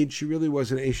indeed she really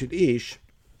was an eshet ish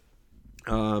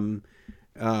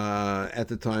at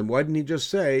the time. Why didn't he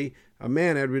just say a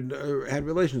man had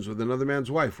relations with another man's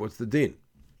wife? What's the din?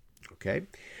 Okay.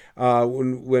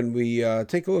 When we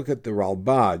take a look at the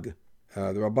Ralbag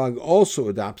also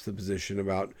adopts the position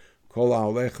about Kol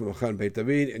ha'olech l'mochan Beit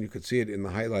David, and you can see it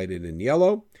highlighted in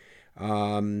yellow.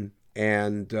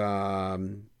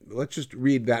 Let's just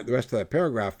read the rest of that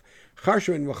paragraph.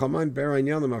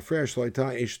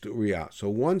 So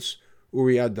once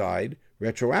Uriah died,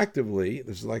 retroactively,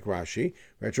 this is like Rashi,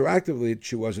 retroactively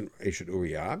she wasn't Eshet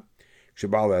Uriah.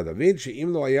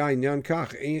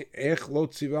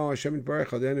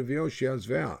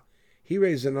 He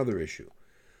raised another issue,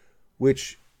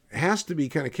 which has to be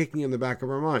kind of kicking in the back of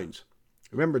our minds.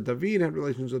 Remember, David had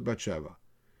relations with Bathsheba.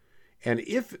 And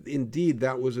if indeed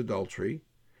that was adultery,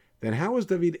 then how is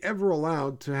David ever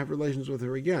allowed to have relations with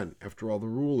her again? After all, the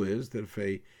rule is that if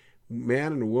a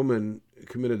man and a woman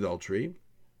commit adultery,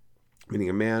 meaning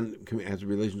a man has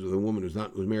relations with a woman who's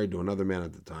married to another man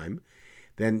at the time,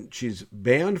 then she's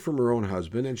banned from her own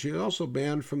husband, and she's also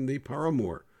banned from the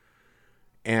paramour.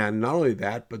 And not only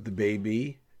that, but the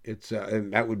baby,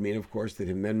 and that would mean, of course, that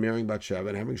him then marrying Bathsheba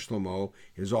and having Shlomo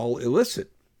is all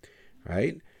illicit.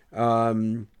 right?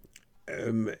 And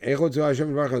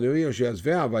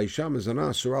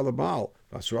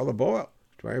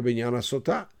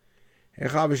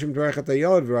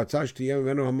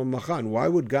why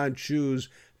would God choose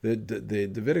the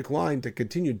Davidic line to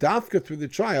continue dafka through the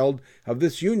child of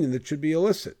this union that should be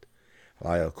illicit?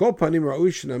 So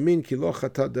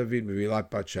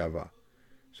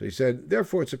he said,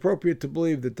 therefore it's appropriate to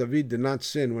believe that David did not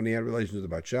sin when he had relations with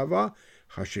Bathsheba,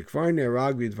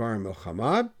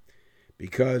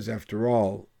 because after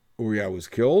all, Uriah was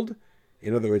killed.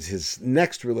 In other words, his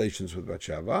next relations with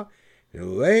Bathsheba. Had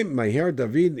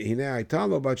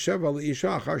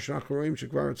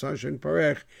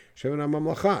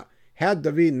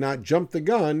David not jumped the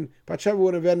gun, Bathsheba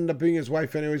would have ended up being his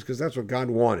wife anyways, because that's what God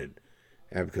wanted,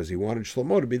 and because he wanted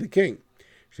Shlomo to be the king.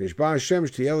 So he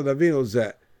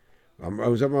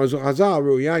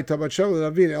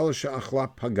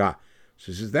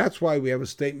says that's why we have a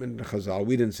statement in Chazal.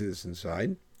 We didn't see this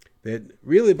inside, that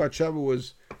really Bathsheba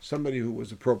was somebody who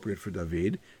was appropriate for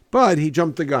David, but he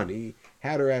jumped the gun. He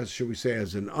had her as, should we say,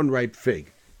 as an unripe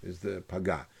fig, is the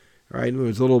paga. Right? It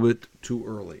was a little bit too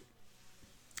early.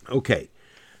 Okay,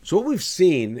 so what we've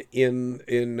seen in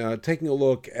taking a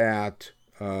look at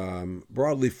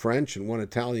broadly French and one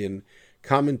Italian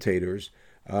commentators,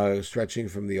 stretching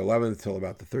from the 11th till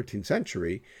about the 13th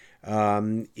century,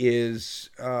 is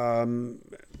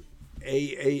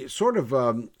a sort of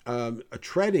a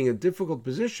treading a difficult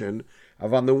position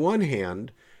of, on the one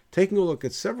hand, taking a look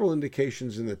at several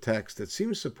indications in the text that seem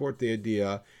to support the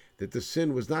idea that the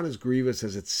sin was not as grievous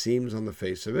as it seems on the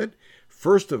face of it.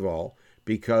 First of all,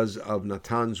 because of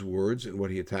Natan's words and what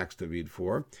he attacks David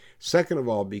for. Second of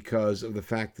all, because of the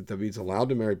fact that David's allowed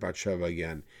to marry Bathsheba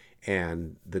again,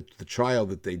 and the child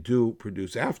that they do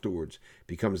produce afterwards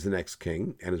becomes the next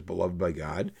king and is beloved by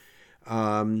God.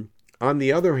 On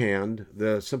the other hand,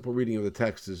 the simple reading of the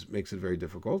text makes it very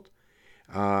difficult.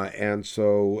 And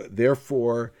so,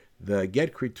 therefore, the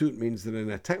get kritut means that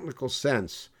in a technical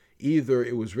sense, either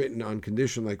it was written on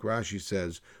condition, like Rashi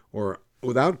says, or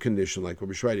without condition, like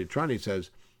Rabbi Shrai Trani says,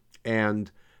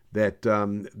 and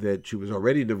that she was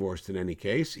already divorced in any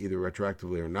case, either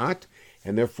retroactively or not,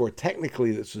 and therefore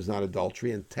technically this was not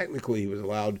adultery, and technically he was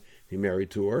allowed to be married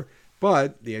to her.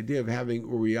 But the idea of having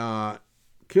Uriah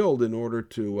killed in order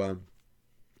to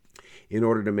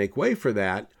make way for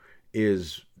that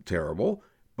is terrible.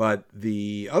 But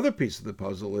the other piece of the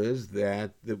puzzle is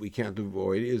that we can't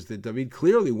avoid is that David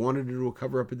clearly wanted to do a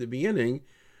cover-up at the beginning,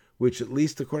 which at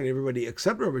least according to everybody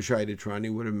except Rabbi Shai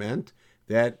Trani would have meant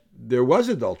that there was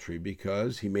adultery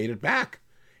because he made it back.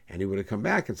 And he would have come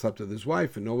back and slept with his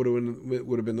wife, and nobody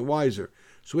would have been the wiser.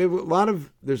 So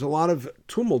there's a lot of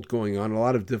tumult going on, a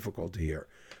lot of difficulty here.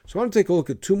 So I want to take a look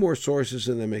at two more sources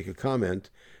and then make a comment.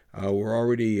 We're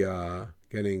already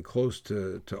getting close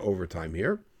to overtime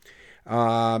here.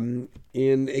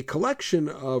 In a collection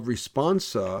of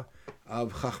responsa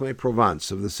of Chachmei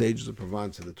Provence, of the sages of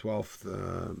Provence of the 12th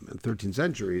and 13th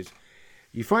centuries,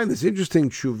 you find this interesting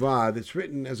tshuva that's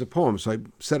written as a poem. So I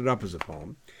set it up as a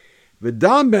poem.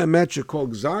 V'dam be'emet shekol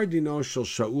gzar dino shel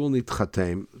Shaul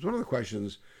nitchatem. One of the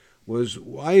questions was,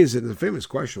 why is it, the famous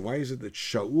question, why is it that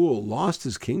Shaul lost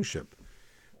his kingship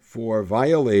for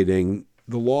violating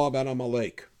the law about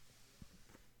Amalek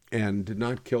and did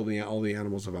not kill all the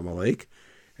animals of Amalek?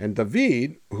 And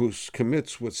David, who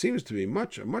commits what seems to be a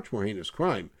much more heinous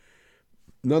crime,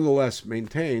 nonetheless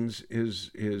maintains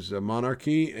his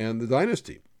monarchy and the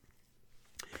dynasty.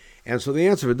 And so the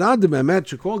answer, that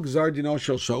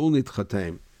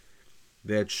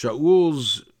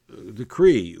Shaul's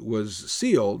decree was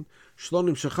sealed,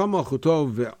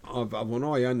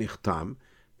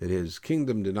 that his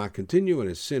kingdom did not continue and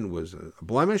his sin was a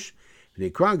blemish.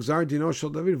 And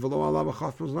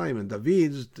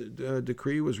David's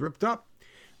decree was ripped up.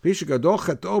 Even though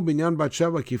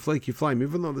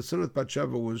the sin of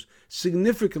Bathsheba was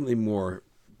significantly more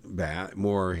bad,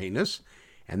 more heinous.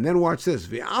 And then watch this.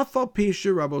 Even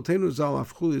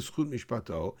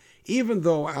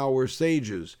though our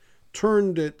sages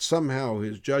turned it somehow,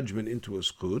 his judgment, into a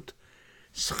schut,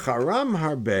 scharam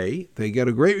harbe, they get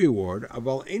a great reward.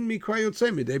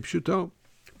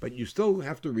 But you still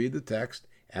have to read the text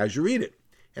as you read it.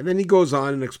 And then he goes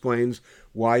on and explains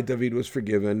why David was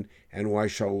forgiven and why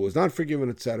Shaul was not forgiven,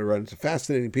 etc. And it's a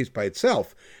fascinating piece by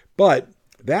itself. But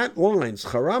that line,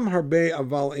 scharam harbe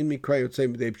aval ein mikra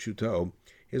yotzei midei pshuto,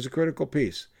 is a critical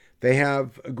piece. They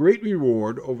have a great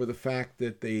reward over the fact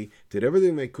that they did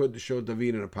everything they could to show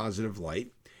David in a positive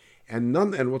light. And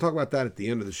we'll talk about that at the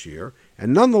end of this year.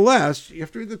 And nonetheless, you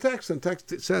have to read the text, and the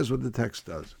text says what the text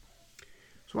does.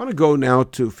 So I want to go now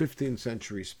to 15th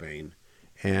century Spain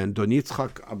And Don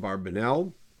Yitzchak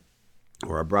Abarbanel,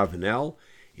 or Abravanel,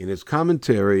 in his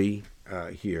commentary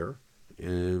here,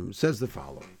 says the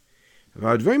following.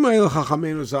 This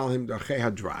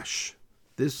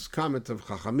comment of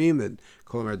Chachamim that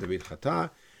Kol Omer David Chata,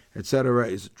 etc.,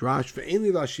 is drash ve'en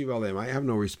li lashiv aleim. I have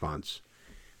no response.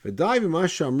 V'dai v'ma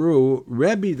shamru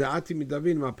Rebbe da'ati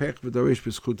miDavid mapech v'darish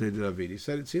b'schutei David. He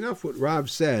said it's enough what Rav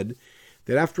said,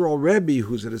 that after all Rebbe,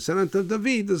 who's a descendant of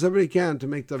David, does everything he can to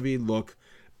make David look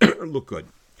good.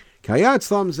 Kaya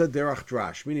Tzlam said derach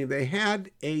drash, meaning they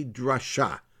had a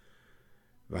drasha.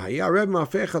 V'haya Rebbe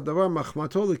mafech hadavar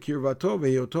machmato lekirvato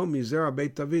v'hiyoto mizera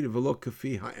beit David v'lo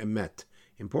kafi ha'emet.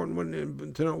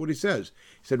 Important to note what he says.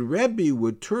 He said Rebbe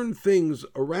would turn things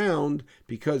around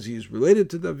because he's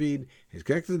related to David, he's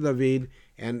connected to David,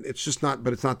 and it's just not,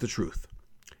 but it's not the truth.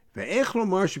 How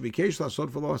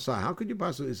could you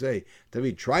possibly say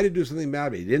David tried to do something bad,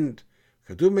 but he didn't?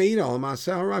 It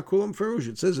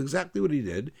says exactly what he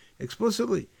did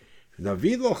explicitly. How could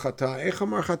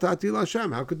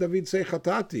David say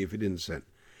chatati if he didn't sin?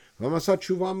 And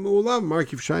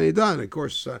of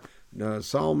course,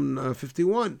 Psalm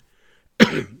 51.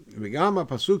 Remember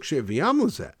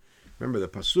the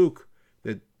pasuk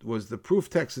that was the proof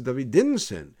text that David didn't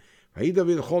sin. We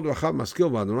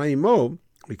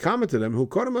commented him, who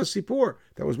caught him as Sipur.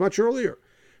 That was much earlier.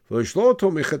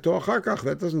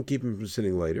 That doesn't keep him from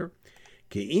sinning later.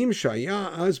 It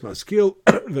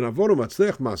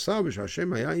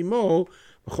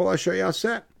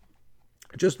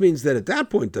just means that at that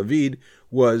point David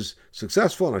was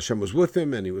successful and Hashem was with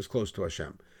him and he was close to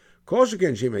Hashem. So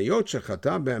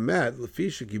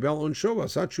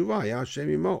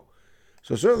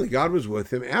certainly God was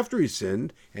with him after he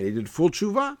sinned and he did full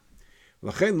tshuva. I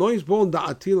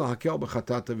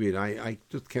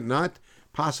just cannot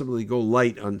possibly go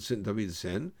light on David's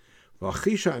sin.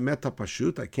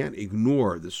 I can't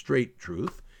ignore the straight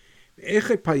truth. How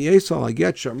could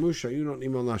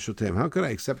I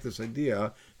accept this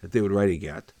idea that they would write a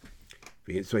get?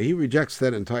 So he rejects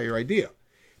that entire idea.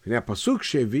 The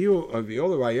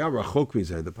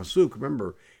pasuk,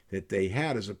 remember, that they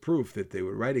had as a proof that they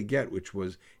would write a get, which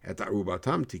was at the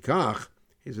Arubatam Tikach,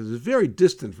 he says it's very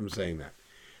distant from saying that.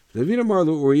 And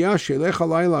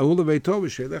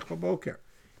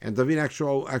David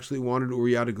actually wanted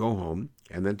Uriah to go home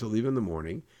and then to leave in the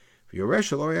morning. If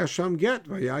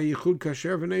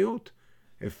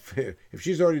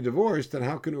she's already divorced, then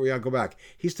how can Uriah go back?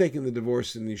 He's taking the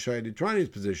divorce in the Yishai Ditrani's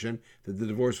position, that the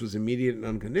divorce was immediate and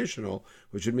unconditional,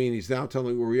 which would mean he's now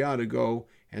telling Uriah to go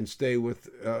and stay with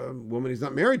a woman he's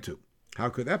not married to. How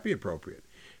could that be appropriate?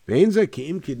 And he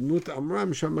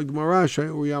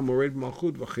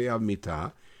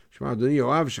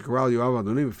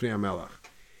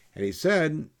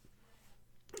said,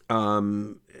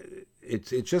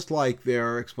 it's just like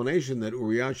their explanation that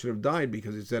Uriah should have died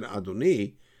because he said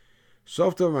Adoni.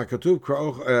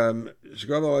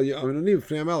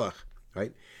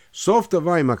 Right?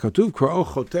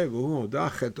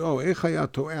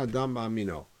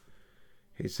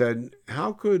 He said,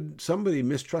 how could somebody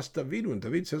mistrust David when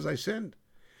David says I sinned?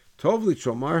 I'd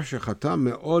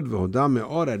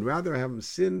rather have him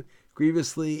sin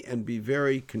grievously and be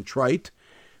very contrite.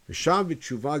 And to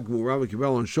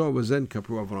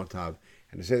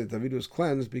say that David was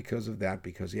cleansed because of that,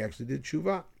 because he actually did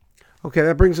tshuva. Okay,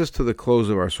 that brings us to the close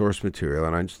of our source material,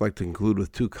 and I'd just like to conclude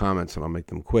with two comments, and I'll make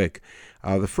them quick.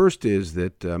 The first is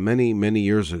that many, many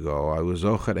years ago, I was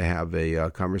zocha to have a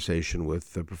conversation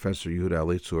with Professor Yehuda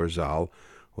Elitzur Zal,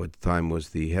 who at the time was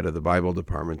the head of the Bible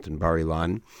department in Bar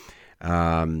Ilan,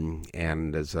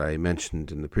 and as I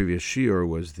mentioned in the previous shiur,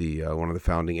 was the one of the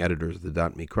founding editors of the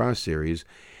Dat Mikra series.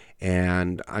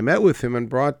 And I met with him and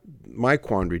brought my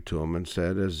quandary to him and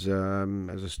said, as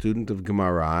a student of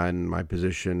Gemara and my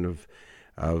position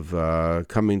of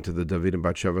coming to the David and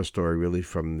Bathsheba story really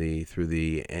through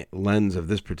the lens of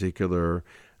this particular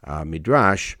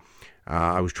midrash,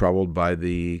 I was troubled by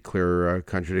the clear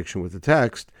contradiction with the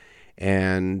text.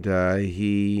 And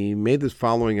he made this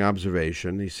following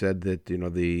observation. He said that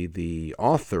the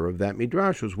author of that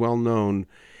midrash was well known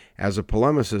as a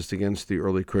polemicist against the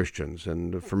early Christians.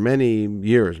 And for many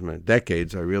years,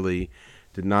 decades, I really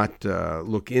did not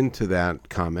look into that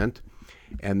comment.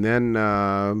 And then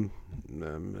a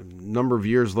number of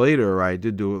years later, I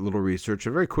did do a little research,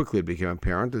 and very quickly it became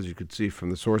apparent, as you could see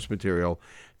from the source material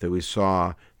that we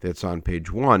saw that's on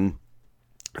page 1,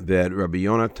 that Rabbi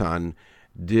Yonatan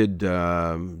did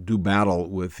do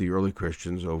battle with the early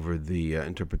Christians over the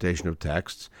interpretation of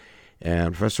texts.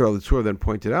 And Professor Elitzur then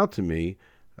pointed out to me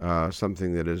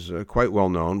something that is quite well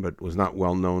known, but was not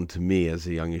well known to me as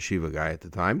a young yeshiva guy at the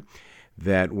time,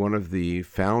 that one of the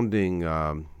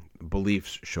founding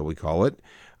beliefs, shall we call it,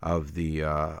 of the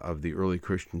early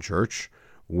Christian church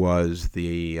was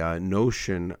the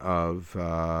notion of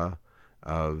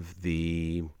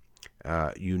the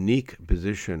unique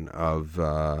position of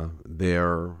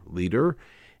their leader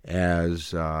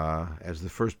as the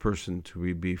first person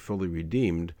to be fully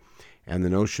redeemed, and the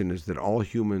notion is that all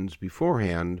humans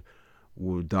beforehand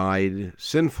died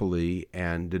sinfully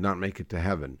and did not make it to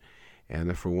heaven. And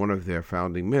therefore, one of their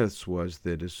founding myths was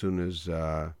that as soon as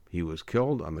he was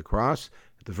killed on the cross,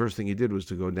 the first thing he did was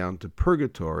to go down to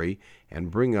purgatory and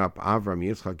bring up Avram,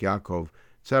 Yitzchak, Yaakov,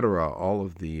 etc., all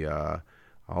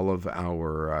of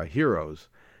our heroes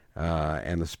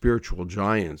and the spiritual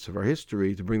giants of our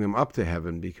history, to bring them up to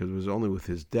heaven, because it was only with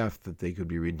his death that they could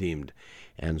be redeemed.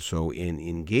 And so in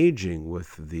engaging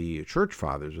with the church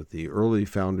fathers, with the early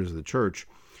founders of the church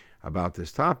about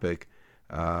this topic,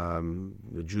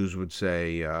 the Jews would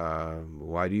say,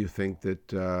 why do you think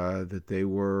that they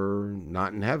were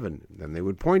not in heaven? Then they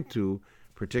would point to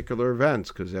particular events,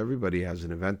 because everybody has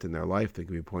an event in their life they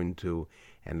can be pointed to,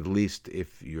 and at least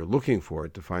if you're looking for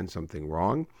it, to find something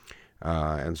wrong.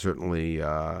 And certainly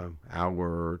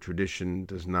our tradition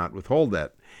does not withhold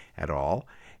that at all.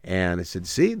 And I said,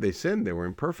 see, they sinned, they were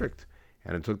imperfect,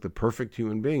 and it took the perfect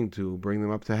human being to bring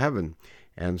them up to heaven.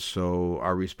 And so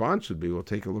our response would be, well,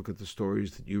 take a look at the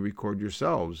stories that you record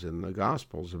yourselves in the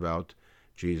Gospels about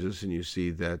Jesus, and you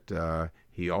see that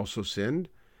he also sinned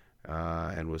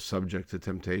and was subject to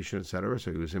temptation, etc.,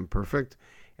 so he was imperfect.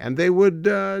 And they would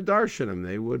darshan him.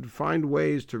 They would find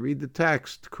ways to read the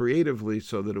text creatively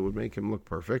so that it would make him look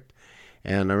perfect.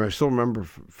 And I still remember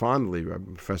fondly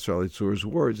Professor Elitzur's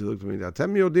words. He looked at me,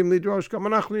 Atem yodim lidrosh, kam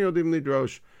anachnu yodim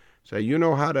lidrosh. So you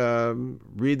know how to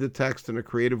read the text in a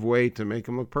creative way to make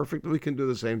him look perfect? We can do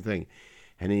the same thing.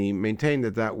 And he maintained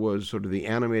that that was sort of the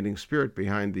animating spirit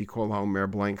behind the Kol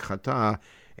HaOmer blank chata,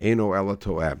 Eino Ela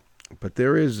Toeh. But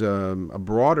there is a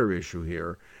broader issue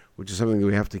here, which is something that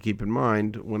we have to keep in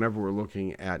mind whenever we're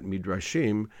looking at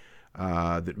midrashim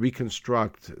that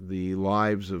reconstruct the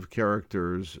lives of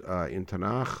characters in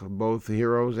Tanakh, both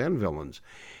heroes and villains.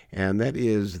 And that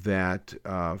is that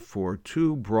for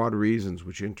two broad reasons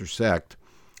which intersect,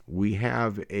 we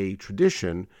have a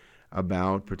tradition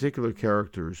about particular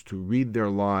characters to read their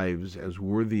lives as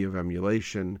worthy of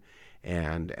emulation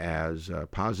and as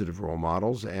positive role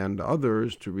models, and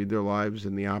others to read their lives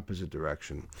in the opposite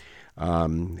direction.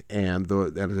 And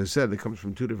as I said, it comes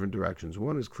from two different directions.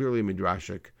 One is clearly a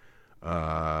midrashic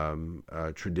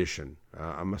tradition,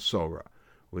 a Masorah,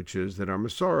 which is that our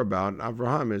Masorah about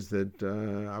Avraham is that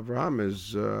Avraham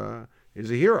is a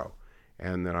hero,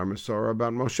 and that our Masorah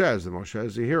about Moshe is that Moshe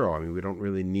is a hero. I mean, we don't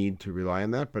really need to rely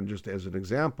on that, but just as an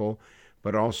example,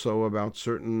 but also about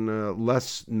certain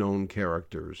less known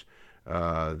characters.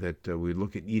 That we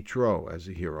look at Yitro as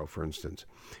a hero, for instance.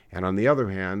 And on the other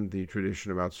hand, the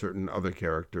tradition about certain other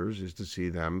characters is to see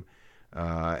them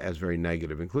as very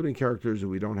negative, including characters that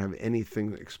we don't have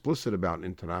anything explicit about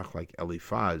in Tanakh, like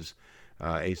Eliphaz,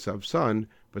 Esav's son,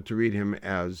 but to read him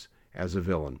as a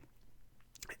villain.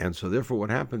 And so therefore what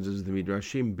happens is the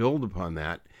Midrashim build upon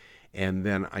that and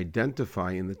then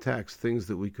identify in the text things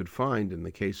that we could find in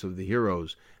the case of the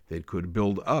heroes that could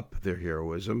build up their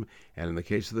heroism, and in the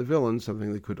case of the villains,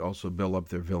 something that could also build up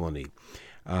their villainy.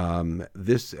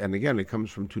 This, and again, it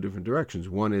comes from two different directions.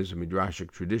 One is a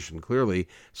midrashic tradition, clearly.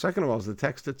 Second of all is the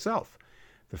text itself.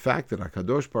 The fact that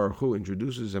HaKadosh Baruch Hu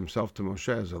introduces himself to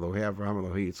Moshe as Elohei Avraham,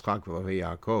 Elohei Yitzchak, Elohei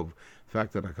Yaakov, the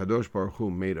fact that HaKadosh Baruch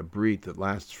Hu made a brit that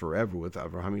lasts forever with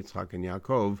Avraham, Yitzchak, and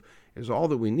Yaakov is all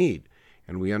that we need.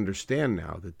 And we understand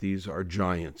now that these are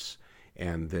giants,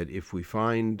 and that if we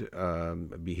find a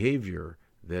behavior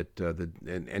that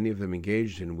any of them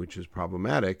engaged in which is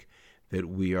problematic, that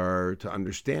we are to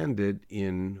understand it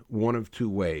in one of two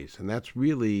ways. And that's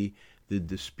really the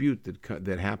dispute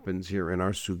that happens here in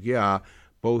our sugya,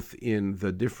 both in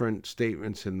the different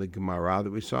statements in the Gemara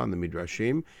that we saw in the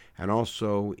Midrashim, and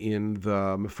also in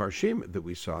the Mefarshim that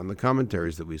we saw, in the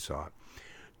commentaries that we saw.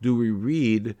 Do we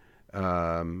read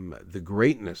the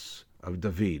greatness of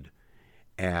David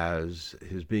as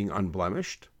his being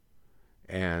unblemished,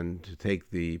 and to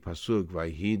take the pasuk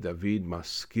Vayhi David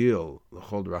maskil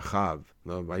l'chol drachav,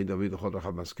 Vayhi David l'chol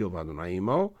drachav maskil v'Adonai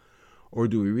imo, or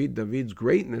do we read David's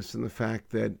greatness in the fact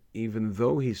that even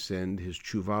though he sinned, his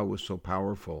tshuva was so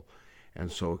powerful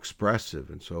and so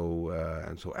expressive and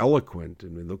so eloquent,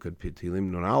 and we look at Tehillim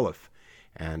Nun Aleph,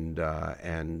 and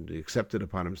accepted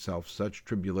upon himself such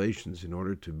tribulations in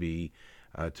order to be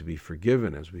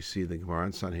forgiven, as we see the Gemara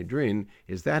in Sanhedrin,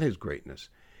 is that his greatness?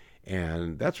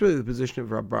 And that's really the position of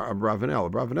Abravanel.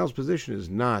 Abravanel's position is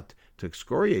not to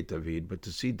excoriate David, but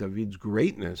to see David's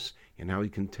greatness in how he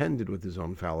contended with his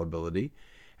own fallibility,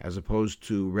 as opposed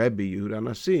to Rebbe Yehuda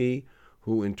Nasi,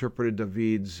 who interpreted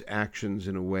David's actions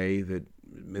in a way that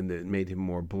made him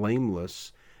more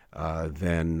blameless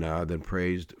than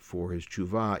praised for his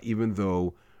tshuva, even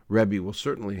though Rebbe will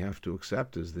certainly have to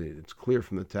accept, as it's clear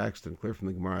from the text and clear from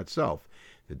the Gemara itself,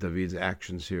 that David's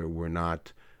actions here were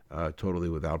not totally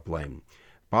without blame.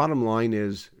 Bottom line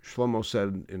is, Shlomo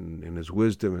said in his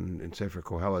wisdom in Sefer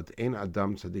Kohelet, Ein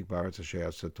Adam Tzadik Ba'aretz Asher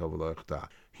Yaseh Tov V'lo Yachta.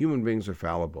 Human beings are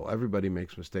fallible. Everybody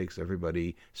makes mistakes.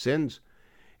 Everybody sins.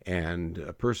 And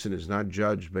a person is not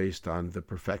judged based on the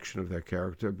perfection of their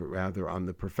character, but rather on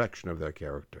the perfection of their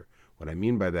character. What I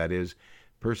mean by that is,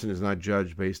 a person is not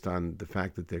judged based on the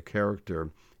fact that their character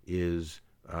is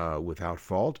without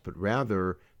fault, but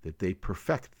rather that they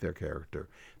perfect their character,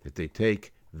 that they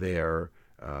take their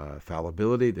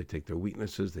fallibility, they take their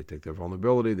weaknesses, they take their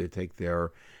vulnerability, they take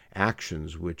their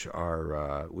actions which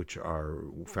are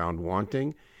found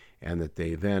wanting, and that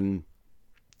they then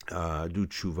do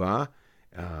tshuva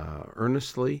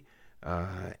earnestly,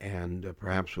 and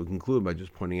perhaps we'll conclude by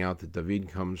just pointing out that David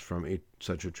comes from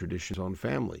such a tradition in his own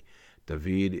family.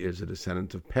 David is a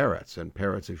descendant of Peretz, and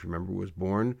Peretz, if you remember, was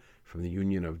born from the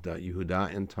union of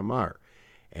Yehuda and Tamar.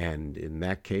 And in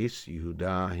that case,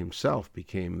 Yehuda himself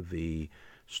became the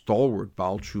stalwart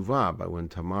Baal Tshuva. But when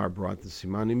Tamar brought the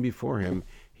Simanim before him,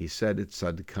 he said, "It's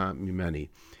Tzadka Mimeni."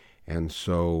 And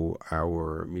so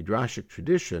our Midrashic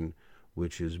tradition,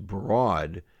 which is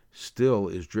broad, still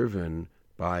is driven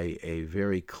by a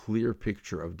very clear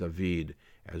picture of David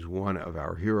as one of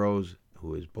our heroes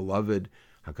who is beloved.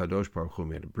 HaKadosh Baruch Hu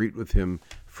made a brit with him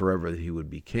forever that he would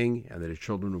be king, and that his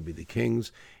children would be the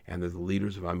kings, and that the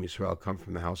leaders of Am Yisrael come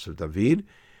from the house of David.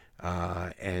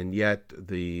 And yet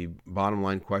the bottom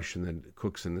line question that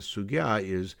cooks in the sugya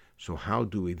is, so how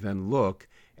do we then look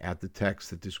at the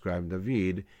text that describe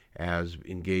David as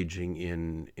engaging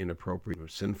in inappropriate or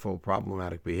sinful,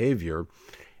 problematic behavior?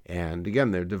 And again,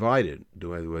 they're divided,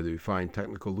 whether we find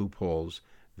technical loopholes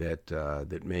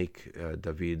that make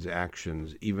David's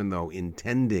actions, even though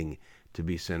intending to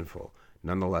be sinful,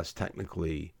 nonetheless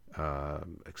technically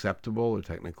acceptable or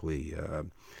technically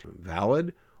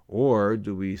valid, or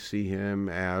do we see him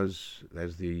as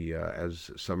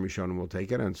some Rishonim will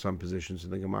take it, and some positions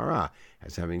in the Gemara,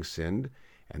 as having sinned?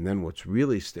 And then what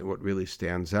really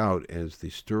stands out as the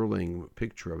sterling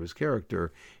picture of his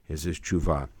character is his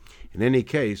tshuva. In any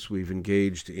case, we've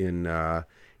engaged in an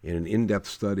in-depth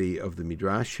study of the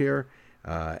Midrash here,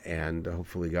 and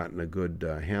hopefully gotten a good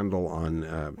handle on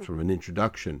sort of an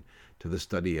introduction to the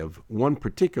study of one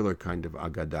particular kind of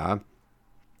Agadah,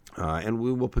 and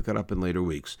we will pick it up in later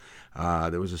weeks.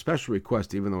 There was a special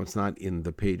request, even though it's not in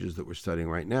the pages that we're studying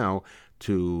right now,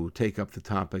 to take up the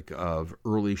topic of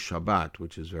early Shabbat,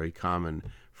 which is very common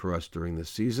for us during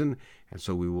this season, and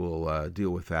so we will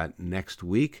deal with that next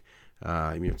week.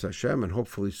 And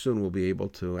hopefully soon we'll be able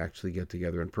to actually get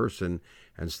together in person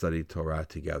and study Torah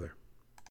together.